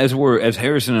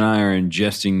Harrison and I are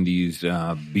ingesting these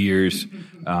beers,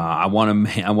 I want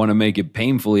to make it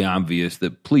painfully obvious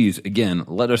that please, again,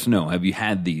 let us know. Have you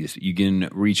had these? You can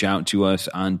reach out to us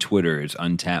on Twitter. It's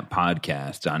Untapped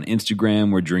Podcast. On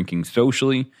Instagram, we're Drinking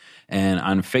Socially. And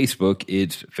on Facebook,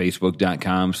 it's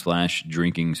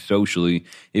facebook.com/drinking socially.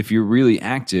 If you're really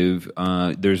active,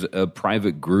 there's a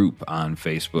private group on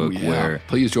Facebook where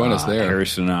please join us there.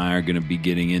 Harrison and I are going to be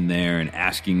getting in there and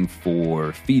asking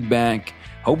for feedback,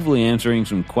 hopefully answering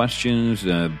some questions,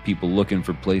 people looking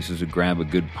for places to grab a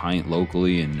good pint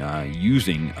locally and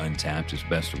using Untapped as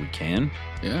best as we can.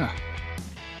 Yeah.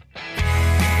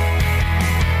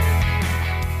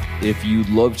 If you'd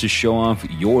love to show off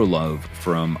your love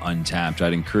from Untapped,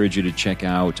 I'd encourage you to check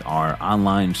out our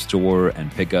online store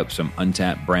and pick up some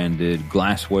Untapped branded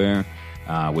glassware,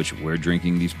 which we're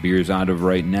drinking these beers out of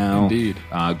right now. Indeed.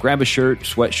 Grab a shirt,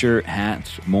 sweatshirt,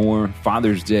 hats, more.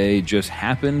 Father's Day just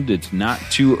happened. It's not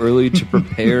too early to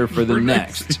prepare for the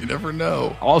next. You never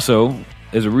know. Also,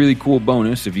 as a really cool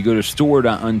bonus, if you go to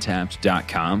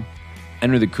store.untapped.com,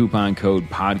 enter the coupon code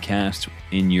podcast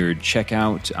in your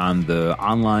checkout on the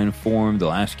online form.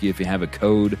 They'll ask you if you have a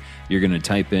code. You're going to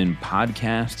type in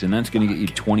podcast, and that's going to get you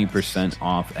 20%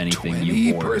 off anything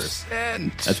you order.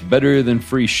 20%. That's better than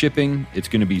free shipping. It's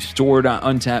going to be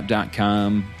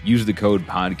store.untapped.com. Use the code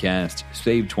podcast.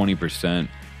 Save 20%.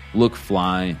 Look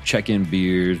fly. Check in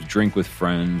beers. Drink with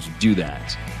friends. Do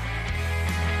that.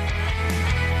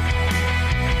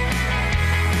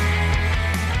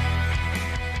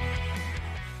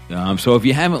 So if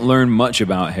you haven't learned much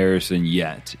about Harrison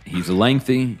yet, he's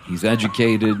lengthy, he's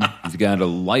educated, he's got a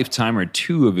lifetime or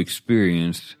two of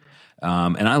experience,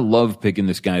 and I love picking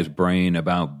this guy's brain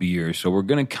about beer. So we're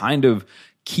going to kind of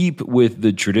keep with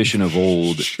the tradition of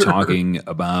old, talking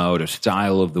about a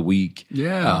style of the week.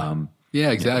 Yeah.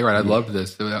 Exactly right. I loved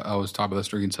this. I was talking about this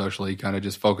Drinking Socially, kind of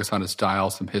just focus on a style,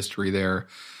 some history there,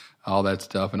 all that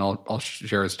stuff. And I'll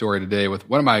share a story today with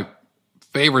one of my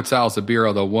favorite styles of beer,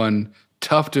 although one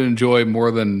tough to enjoy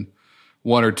more than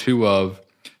one or two of,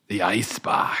 the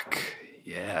Eisbach.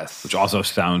 Yes. Which also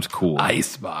sounds cool.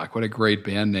 Eisbach. What a great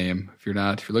band name. If you're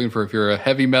a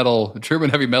heavy metal, a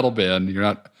German heavy metal band,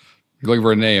 you're looking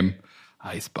for a name,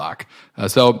 Eisbach.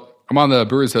 So I'm on the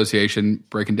Brewery Association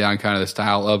breaking down kind of the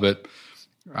style of it.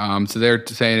 So they're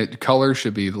saying color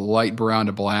should be light brown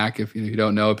to black. If you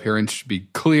don't know, appearance should be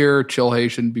clear,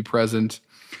 chillhay shouldn't be present.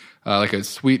 Like a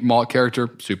sweet malt character,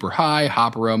 super high.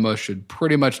 Hop aroma should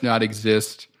pretty much not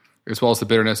exist, as well as the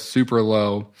bitterness, super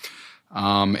low.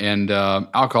 and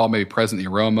alcohol may be present in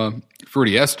the aroma.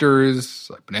 Fruity esters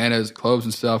like bananas, cloves,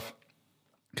 and stuff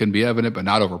can be evident, but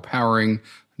not overpowering.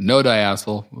 No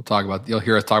diacetyl. You'll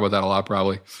hear us talk about that a lot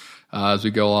probably as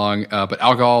we go along. But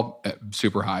alcohol,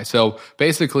 super high. So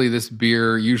basically, this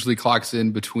beer usually clocks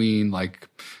in between like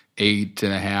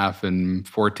 8.5 and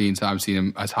 14. So I've seen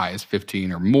them as high as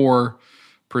 15 or more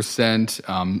percent.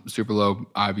 Super low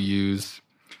IBUs.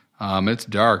 It's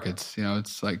dark. It's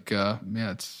like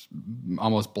it's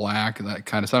almost black. And that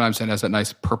kind of sometimes it has that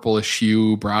nice purplish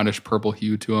hue, brownish purple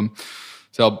hue to them.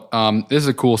 So this is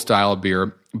a cool style of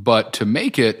beer, but to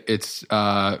make it, it's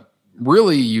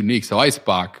really unique. So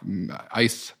Eisbock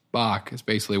is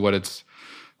basically what it's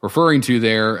referring to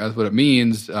there as what it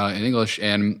means in English,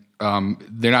 and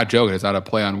they're not joking. It's not a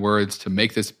play on words. To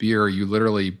make this beer, you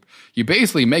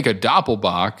basically make a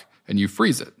Doppelbock and you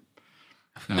freeze it.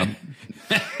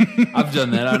 I've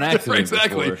done that on accident.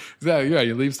 Exactly. Yeah,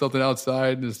 you leave something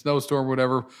outside in a snowstorm or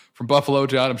whatever from Buffalo,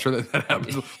 John. I'm sure that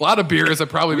happens. A lot of beers have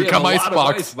probably become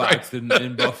Icebox right?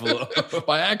 in Buffalo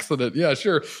by accident. Yeah,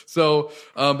 sure. So,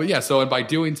 and by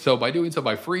doing so,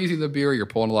 by freezing the beer, you're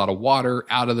pulling a lot of water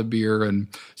out of the beer, and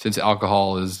since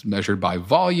alcohol is measured by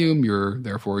volume, you're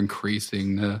therefore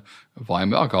increasing the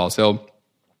volume of alcohol. So,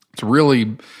 it's really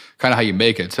kind of how you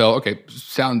make it. So, okay,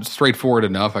 sounds straightforward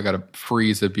enough. I got to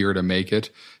freeze a beer to make it.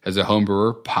 As a home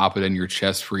brewer, pop it in your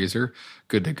chest freezer.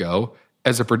 Good to go.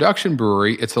 As a production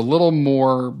brewery, it's a little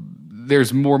more,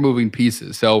 there's more moving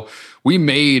pieces. So we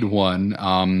made one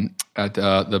at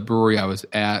the brewery I was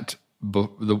at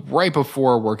right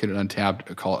before working at Untapped.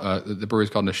 The brewery is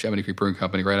called Neshaminy Creek Brewing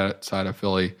Company right outside of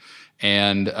Philly.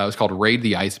 And it was called Raid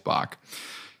the Eisbock.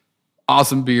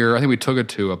 Awesome beer. I think we took it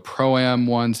to a Pro-Am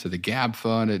once, to the Gab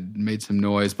Fun. It made some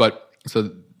noise. But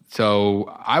so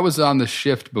I was on the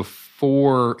shift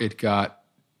before it got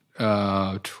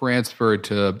transferred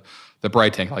to the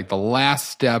Bright Tank, like the last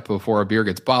step before a beer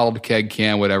gets bottled, keg,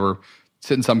 can, whatever,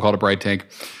 sit in something called a Bright Tank.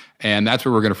 And that's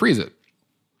where we're going to freeze it.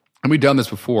 And we'd done this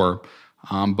before.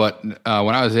 But when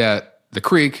I was at the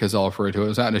Creek, as I'll refer to it,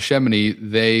 was out in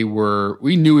Neshaminy.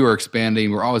 We knew we were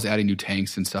expanding. We're always adding new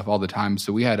tanks and stuff all the time.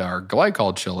 So we had our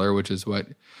glycol chiller, which is what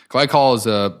glycol is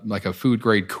like a food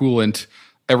grade coolant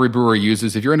every brewery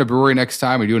uses. If you're in a brewery next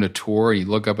time, you're doing a tour, and you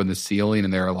look up in the ceiling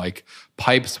and there are like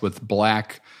pipes with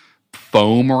black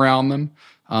foam around them,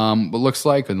 what looks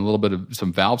like, and a little bit of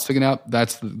some valves sticking out.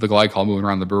 That's the glycol moving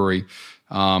around the brewery.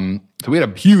 So we had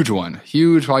a huge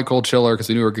glycol chiller because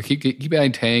we knew we were going to keep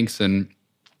adding tanks, and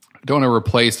don't want to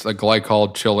replace a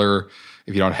glycol chiller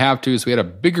if you don't have to. So we had a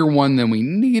bigger one than we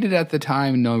needed at the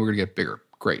time, knowing we were going to get bigger.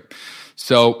 Great.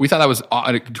 So we thought that was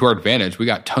to our advantage. We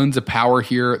got tons of power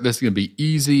here. This is going to be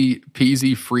easy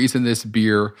peasy freezing this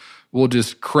beer. We'll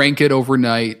just crank it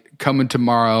overnight. Come in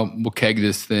tomorrow. We'll keg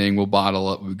this thing. We'll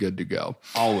bottle it. We're good to go.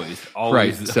 Always.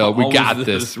 Right. So we got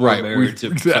this. Right.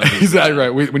 Exactly right.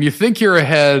 When you think you're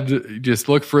ahead, just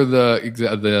look for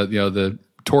the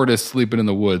tortoise sleeping in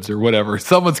the woods or whatever.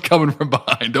 Someone's coming from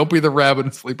behind. Don't be the rabbit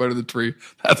and sleep under the tree.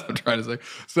 That's what I'm trying to say.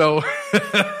 So,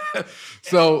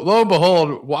 so lo and behold,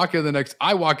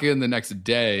 I walk in the next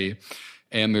day,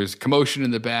 and there's commotion in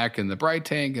the back in the Bright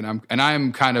Tank, and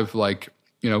I'm kind of like,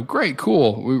 great,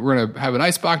 cool. We're gonna have an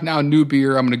Eisbock now, new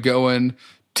beer. I'm gonna go in,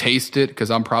 taste it, because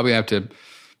I'm probably gonna have to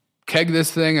keg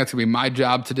this thing. That's gonna be my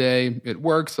job today. It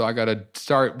works, so I got to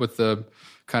start with the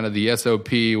kind of the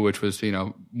SOP, which was,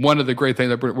 one of the great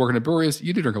things about working at breweries,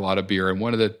 you do drink a lot of beer. And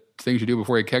one of the things you do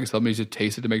before you keg something is you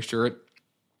taste it to make sure it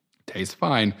tastes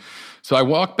fine. So I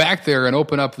walk back there and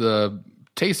open up the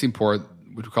tasting port,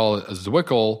 which we call a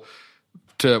Zwickel,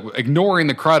 ignoring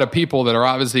the crowd of people that are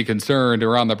obviously concerned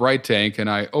around the Bright Tank. And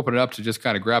I open it up to just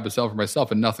kind of grab a cell for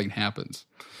myself, and nothing happens.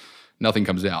 Nothing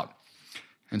comes out.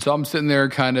 And so I'm sitting there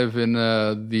kind of in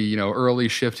the early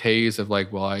shift haze of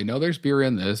like, well, I know there's beer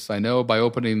in this. I know by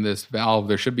opening this valve,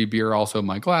 there should be beer also in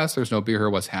my glass. There's no beer here.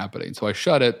 What's happening? So I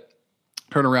shut it,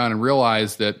 turn around, and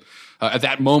realize that at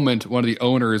that moment, one of the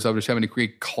owners of Neshaminy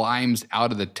Creek climbs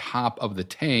out of the top of the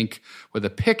tank with a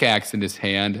pickaxe in his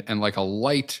hand and like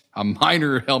a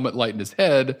minor helmet light in his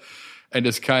head, and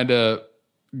just kind of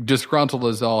disgruntled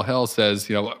as all hell says,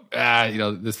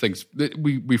 this thing's,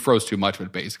 we froze too much of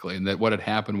it basically. And that what had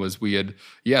happened was we had,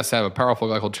 have a powerful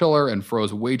glycol chiller and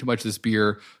froze way too much of this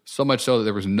beer, so much so that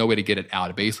there was no way to get it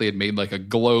out. It basically had made like a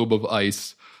globe of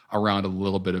ice around a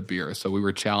little bit of beer. So we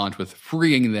were challenged with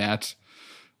freeing that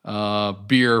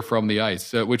beer from the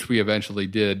ice, which we eventually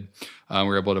did. We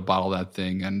were able to bottle that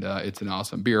thing, and it's an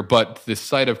awesome beer. But the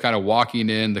sight of kind of walking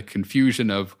in, the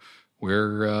confusion of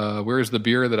where's the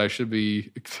beer that I should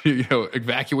be,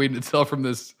 evacuating itself from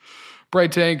this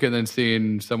Bright Tank, and then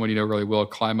seeing someone you know really well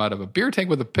climb out of a beer tank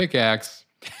with a pickaxe.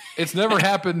 It's never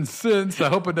happened since. I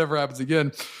hope it never happens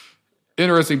again.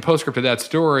 Interesting postscript to that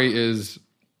story is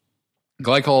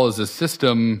glycol is a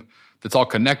system that's all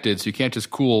connected, so you can't just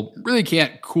really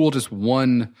can't cool just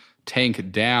one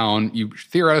tank down.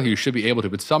 Theoretically, you should be able to,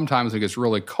 but sometimes when it gets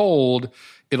really cold,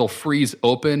 it'll freeze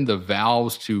open the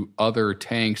valves to other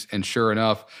tanks. And sure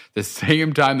enough, the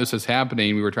same time this was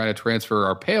happening, we were trying to transfer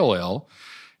our pale ale.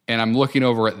 And I'm looking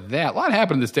over at that. A lot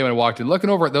happened this day when I walked in. Looking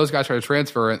over at those guys trying to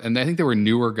transfer, and I think they were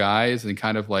newer guys and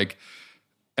kind of like,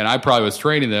 and I probably was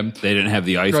training them. They didn't have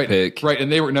the ice pick. Right,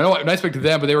 and they were, no ice pick to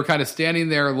them, but they were kind of standing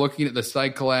there looking at the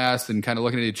sight glass and kind of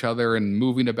looking at each other and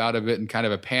moving about a bit in kind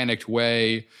of a panicked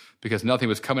way because nothing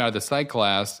was coming out of the sight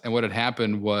glass. And what had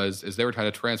happened was, as they were trying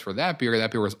to transfer that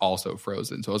beer was also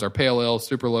frozen. So it was our pale ale,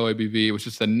 super low ABV. It was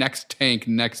just the next tank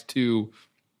next to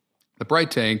the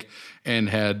Bright Tank, and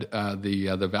had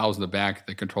the valves in the back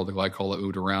that controlled the glycol that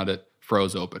moved around it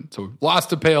froze open. So we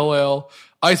lost a pale ale.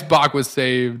 Icebox was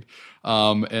saved.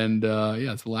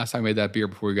 It's the last time I made that beer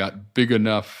before we got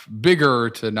bigger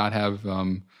to not have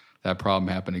that problem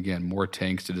happen again. More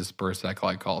tanks to disperse that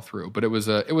glycol through. But it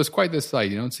was quite the sight.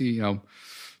 You don't see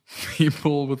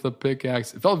people with a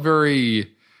pickaxe. It felt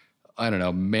very, I don't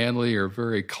know, manly or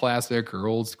very classic or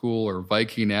old school or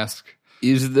Viking-esque.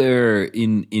 Is there,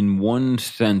 in one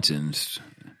sentence,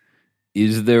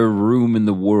 is there room in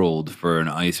the world for an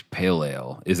ice pale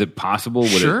ale? Is it possible?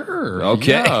 Sure.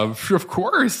 Okay. Yeah, of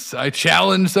course. I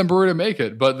challenge some brewer to make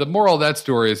it. But the moral of that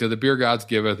story is the beer gods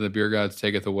giveth and the beer gods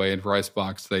taketh away. And for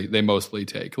Icebox, they mostly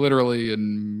take. Literally.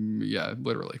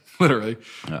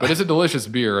 But it's a delicious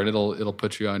beer, and it'll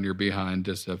put you on your behind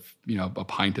just a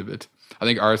pint of it. I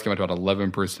think ours came out to about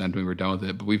 11% when we were done with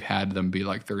it, but we've had them be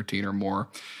like 13 or more.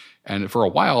 And for a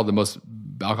while, the most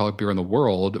alcoholic beer in the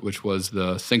world, which was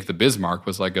the Sink the Bismarck,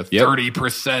 was like a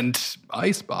 30%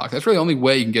 Icebox. That's really the only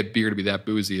way you can get beer to be that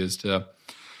boozy, is to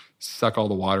suck all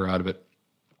the water out of it.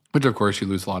 Which, of course, you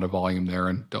lose a lot of volume there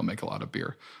and don't make a lot of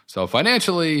beer. So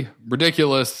financially,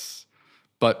 ridiculous,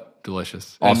 but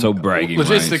delicious. Also and bragging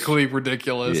logistically rights.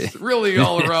 Ridiculous. Yeah. Really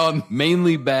all around.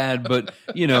 Mainly bad, but,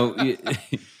 you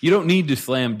don't need to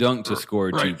slam dunk to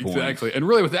score 2 points. Exactly. And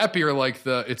really with that beer, like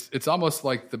it's almost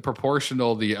like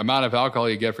the amount of alcohol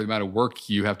you get for the amount of work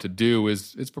you have to do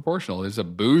it's proportional. It's a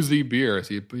boozy beer.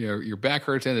 So your back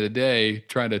hurts at the end of the day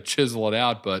trying to chisel it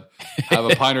out, but have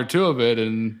a pint or two of it,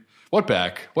 and what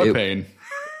back? What pain?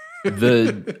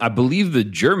 I believe the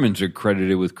Germans are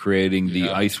credited with creating the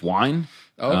ice wine.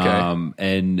 Okay.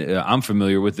 I'm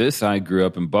familiar with this. I grew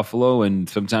up in Buffalo, and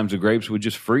sometimes the grapes would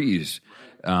just freeze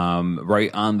right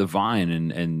on the vine,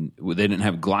 and they didn't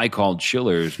have glycol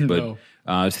chillers, but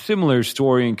similar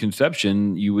story and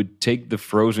conception. You would take the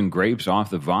frozen grapes off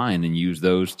the vine and use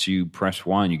those to press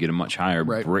wine. You get a much higher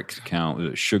Brix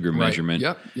count, sugar measurement.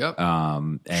 Yep.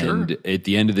 And at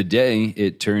the end of the day,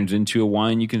 it turns into a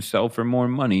wine you can sell for more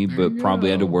money, but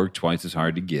probably had to work twice as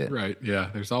hard to get. Right.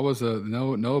 Yeah. There's always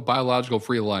no biological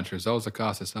free lunch. There's always a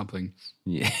cost of something.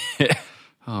 Yeah.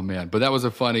 Oh man, but that was a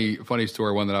funny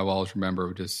story, one that I'll always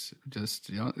remember. Just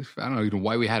I don't know even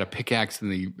why we had a pickaxe in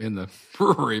the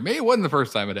brewery. Maybe it wasn't the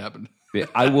first time it happened.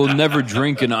 I will never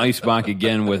drink an Icebox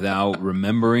again without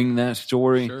remembering that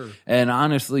story. Sure. And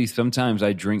honestly, sometimes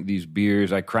I drink these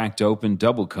beers. I cracked open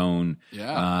Double Cone,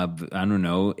 I don't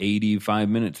know, 85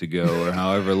 minutes ago or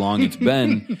however long it's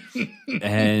been.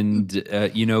 And, a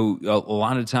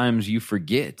lot of times you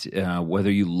forget whether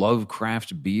you love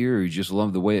craft beer or you just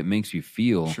love the way it makes you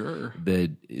feel. Sure.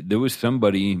 That there was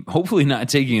somebody, hopefully not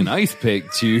taking an ice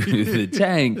pick to the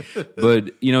tank,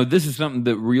 but, this is something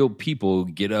that real people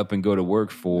get up and go to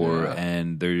work for,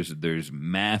 and there's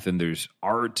math and there's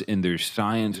art and there's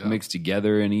science mixed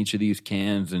together in each of these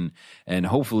cans, and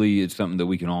hopefully it's something that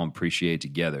we can all appreciate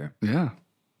together. Yeah,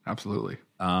 absolutely.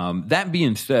 That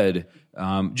being said,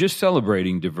 just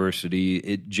celebrating diversity,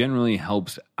 it generally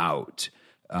helps out.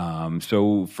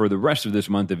 So for the rest of this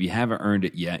month, if you haven't earned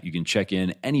it yet, you can check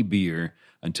in any beer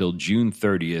until June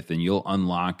 30th, and you'll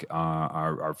unlock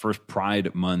our first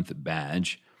Pride Month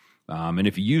badge. And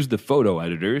if you use the photo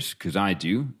editors, because I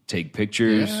do, take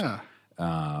pictures,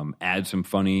 add some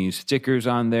funny stickers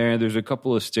on there. There's a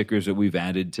couple of stickers that we've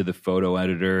added to the photo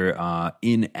editor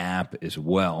in-app as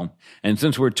well. And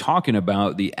since we're talking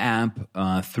about the app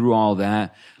through all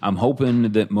that, I'm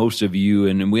hoping that most of you,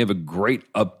 and we have a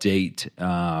great update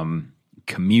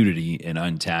community in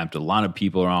Untapped. A lot of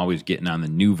people are always getting on the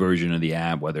new version of the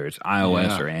app, whether it's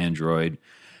iOS or Android.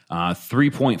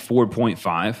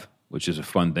 3.4.5 which is a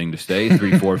fun thing to say.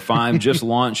 345 just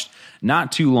launched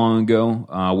not too long ago.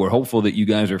 We're hopeful that you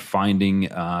guys are finding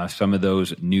some of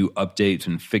those new updates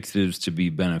and fixes to be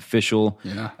beneficial.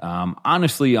 Yeah.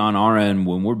 Honestly, on our end,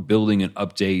 when we're building an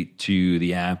update to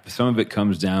the app, some of it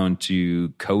comes down to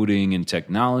coding and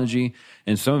technology,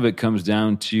 and some of it comes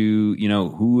down to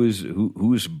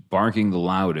who's barking the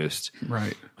loudest.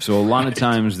 Right. So a lot of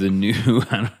times the new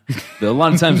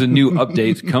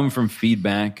updates come from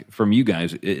feedback from you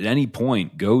guys. At any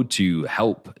point, go to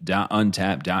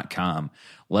help.untapped.com.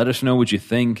 Let us know what you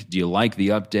think. Do you like the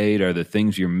update? Are there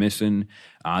things you're missing?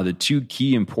 The two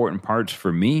key important parts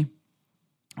for me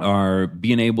are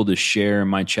being able to share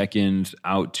my check-ins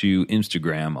out to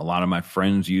Instagram. A lot of my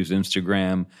friends use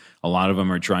Instagram. A lot of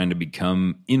them are trying to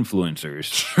become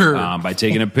influencers by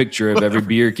taking a picture of every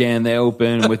beer can they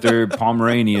open with their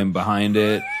Pomeranian behind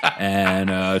it and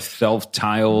a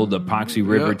self-tiled epoxy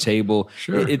river table.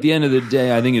 Sure. At the end of the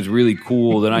day, I think it's really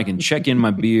cool that I can check in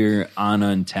my beer on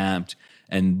Untapped.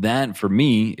 And that, for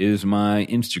me, is my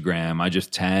Instagram. I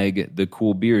just tag the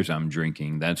cool beers I'm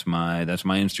drinking. That's my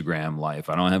Instagram life.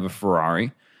 I don't have a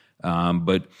Ferrari.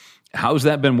 But how's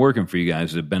that been working for you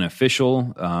guys? Is it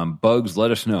beneficial? Bugs,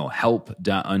 let us know.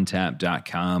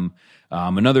 Help.untapped.com.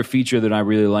 Another feature that I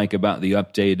really like about the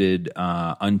updated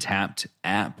Untapped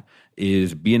app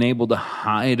is being able to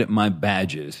hide my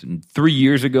badges. And 3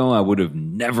 years ago, I would have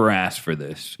never asked for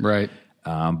this. Right.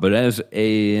 But as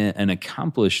an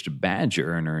accomplished badge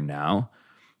earner now,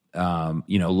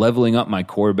 leveling up my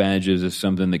core badges is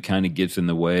something that kind of gets in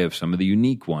the way of some of the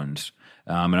unique ones.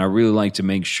 And I really like to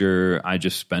make sure I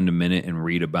just spend a minute and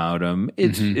read about them.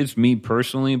 It's me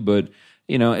personally, but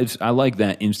I like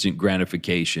that instant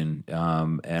gratification.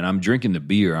 And I'm drinking the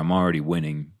beer, I'm already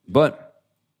winning. But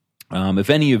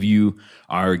if any of you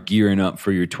are gearing up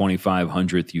for your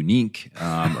 2,500th unique,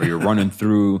 or you're running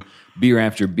through beer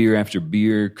after beer after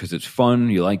beer because it's fun,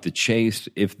 you like the chase,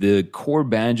 if the core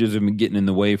badges have been getting in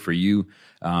the way for you,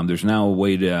 there's now a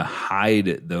way to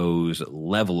hide those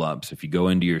level ups. If you go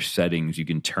into your settings, you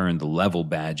can turn the level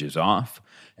badges off,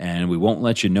 and we won't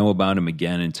let you know about them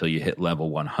again until you hit level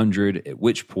 100, at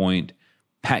which point,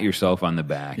 pat yourself on the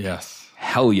back. Yes.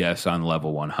 Hell yes on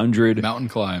level 100. Mountain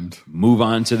climbed. Move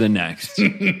on to the next.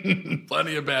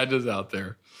 Plenty of badges out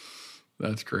there.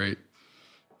 That's great.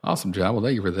 Awesome, John. Well,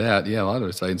 thank you for that. Yeah, a lot of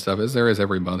exciting stuff. As there is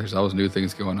every month, there's always new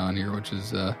things going on here, which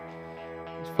is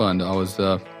it's fun to always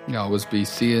be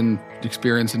seeing,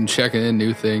 experiencing, checking in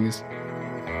new things.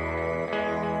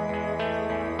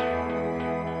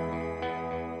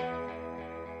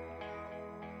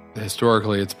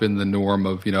 Historically, it's been the norm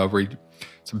of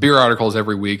some beer articles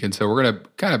every week, and so we're going to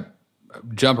kind of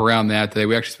jump around that today.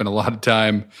 We actually spent a lot of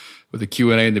time with the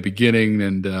Q&A in the beginning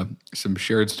and some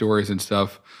shared stories and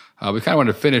stuff. We kind of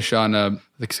wanted to finish on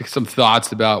some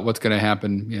thoughts about what's going to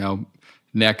happen,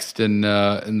 next in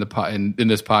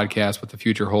this podcast, what the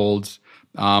future holds,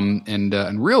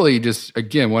 and really just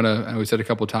again want to. We said a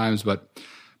couple of times, but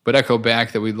echo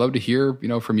back that we'd love to hear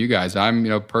from you guys. I'm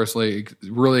personally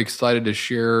really excited to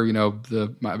share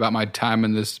about my time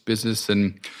in this business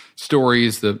and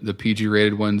stories, the PG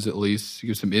rated ones at least,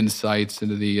 give some insights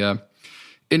into the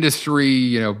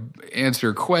industry,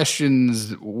 answer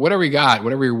questions, whatever you got,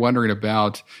 whatever you're wondering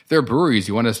about. If there are breweries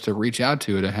you want us to reach out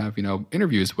to have,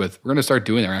 interviews with, we're going to start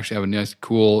doing that. We actually have a nice,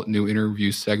 cool new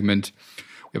interview segment.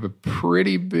 We have a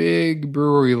pretty big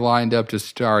brewery lined up to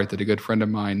start that a good friend of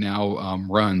mine now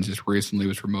runs. Just recently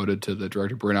was promoted to the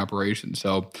director of brewing operations.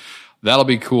 So that'll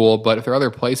be cool. But if there are other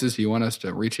places you want us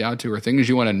to reach out to or things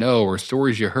you want to know or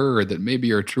stories you heard that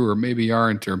maybe are true or maybe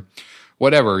aren't or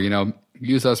whatever,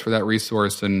 use us for that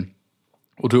resource, and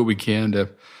we'll do what we can to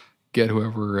get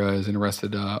whoever is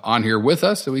interested on here with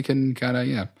us so we can kind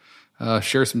of,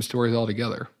 share some stories all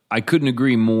together. I couldn't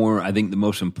agree more. I think the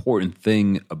most important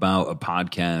thing about a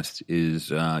podcast is,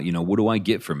 what do I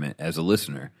get from it as a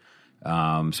listener?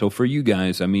 So for you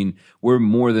guys, we're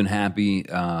more than happy.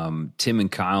 Tim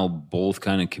and Kyle both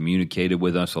kind of communicated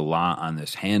with us a lot on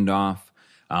this handoff.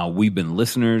 We've been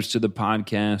listeners to the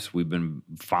podcast. We've been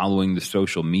following the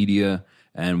social media,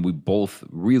 and we both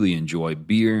really enjoy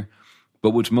beer.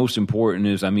 But what's most important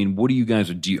is, what do you guys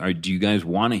do? You guys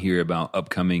want to hear about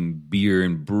upcoming beer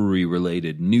and brewery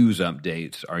related news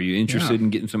updates? Are you interested in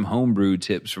getting some homebrew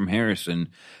tips from Harrison?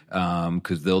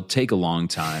 Because they'll take a long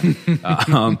time.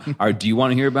 Or do you want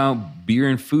to hear about beer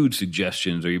and food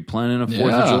suggestions? Are you planning a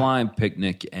 4th of July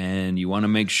picnic and you want to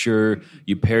make sure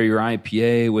you pair your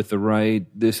IPA with the right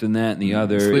this and that and the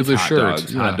other? Sleeveless hot shirts.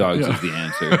 dogs. Hot dogs is the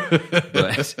answer.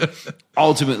 But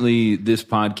ultimately, this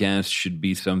podcast should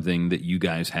be something that you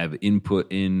guys have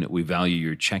input in. We value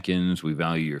your check-ins. We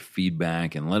value your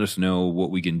feedback, and let us know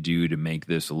what we can do to make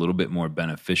this a little bit more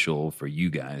beneficial for you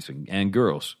guys and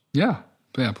girls. Yeah,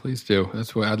 please do.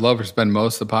 That's what I'd love to spend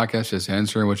most of the podcast just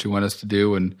answering what you want us to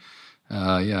do, and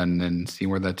and then see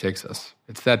where that takes us.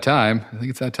 It's that time. I think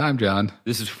it's that time, John.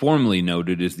 This is formally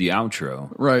noted as the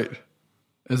outro, right?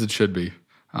 As it should be.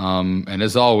 And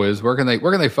as always, where can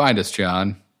they find us,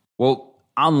 John? Well,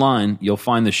 online, you'll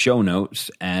find the show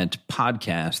notes at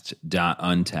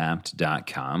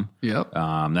podcast.untapped.com. Yep.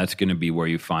 That's going to be where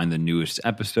you find the newest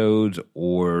episodes,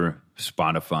 or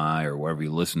Spotify, or wherever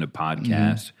you listen to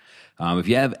podcasts. If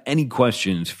you have any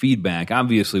questions, feedback,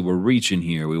 obviously we're reaching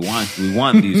here. We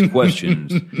want these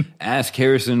questions. Ask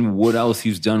Harrison what else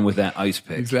he's done with that ice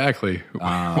pick. Exactly.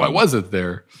 Why was it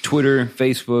there? Twitter,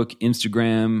 Facebook,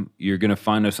 Instagram. You're going to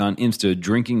find us on Insta,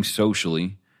 Drinking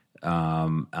Socially.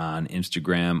 On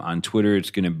Instagram. On Twitter,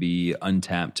 it's going to be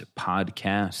Untapped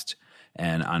Podcast.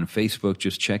 And on Facebook,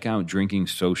 just check out Drinking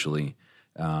Socially.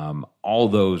 All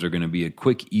those are going to be a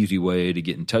quick, easy way to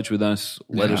get in touch with us.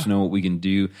 Let us know what we can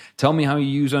do. Tell me how you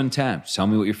use Untapped. Tell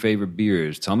me what your favorite beer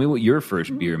is. Tell me what your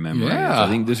first beer memory is. I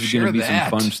think this is going to be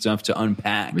some fun stuff to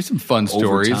unpack. Maybe some fun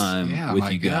stories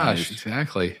with you guys. Gosh,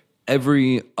 exactly.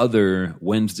 Every other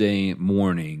Wednesday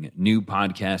morning, new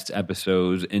podcast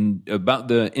episodes. And about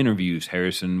the interviews,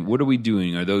 Harrison, what are we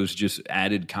doing? Are those just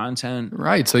added content?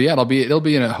 Right. So it'll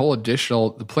be in a whole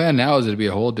additional. The plan now is it'll be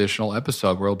a whole additional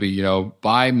episode where it'll be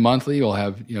bi-monthly. You'll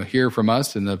have hear from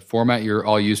us in the format you're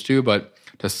all used to, but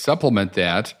to supplement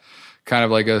that, kind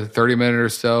of like a 30-minute or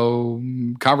so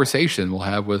conversation we'll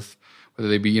have with whether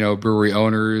they be brewery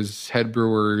owners, head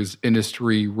brewers,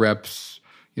 industry reps,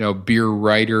 beer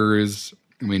writers.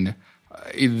 I mean,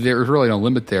 there's really no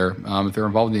limit there. If they're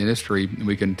involved in the industry and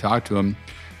we can talk to them,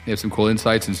 they have some cool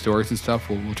insights and stories and stuff,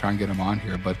 we'll try and get them on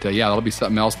here. But that'll be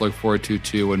something else to look forward to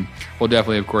too. And we'll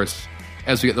definitely, of course,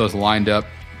 as we get those lined up,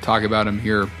 talk about them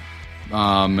here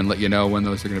and let you know when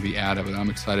those are going to be added. But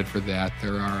I'm excited for that.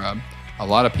 There are a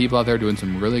lot of people out there doing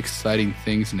some really exciting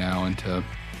things now, and to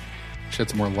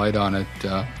shed some more light on it,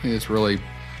 I think it's really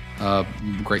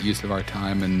great use of our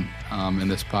time and in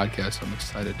this podcast. So I'm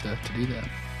excited to do that.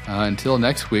 Until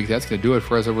next week, that's going to do it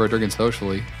for us over at Drinking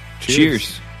Socially.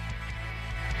 Cheers.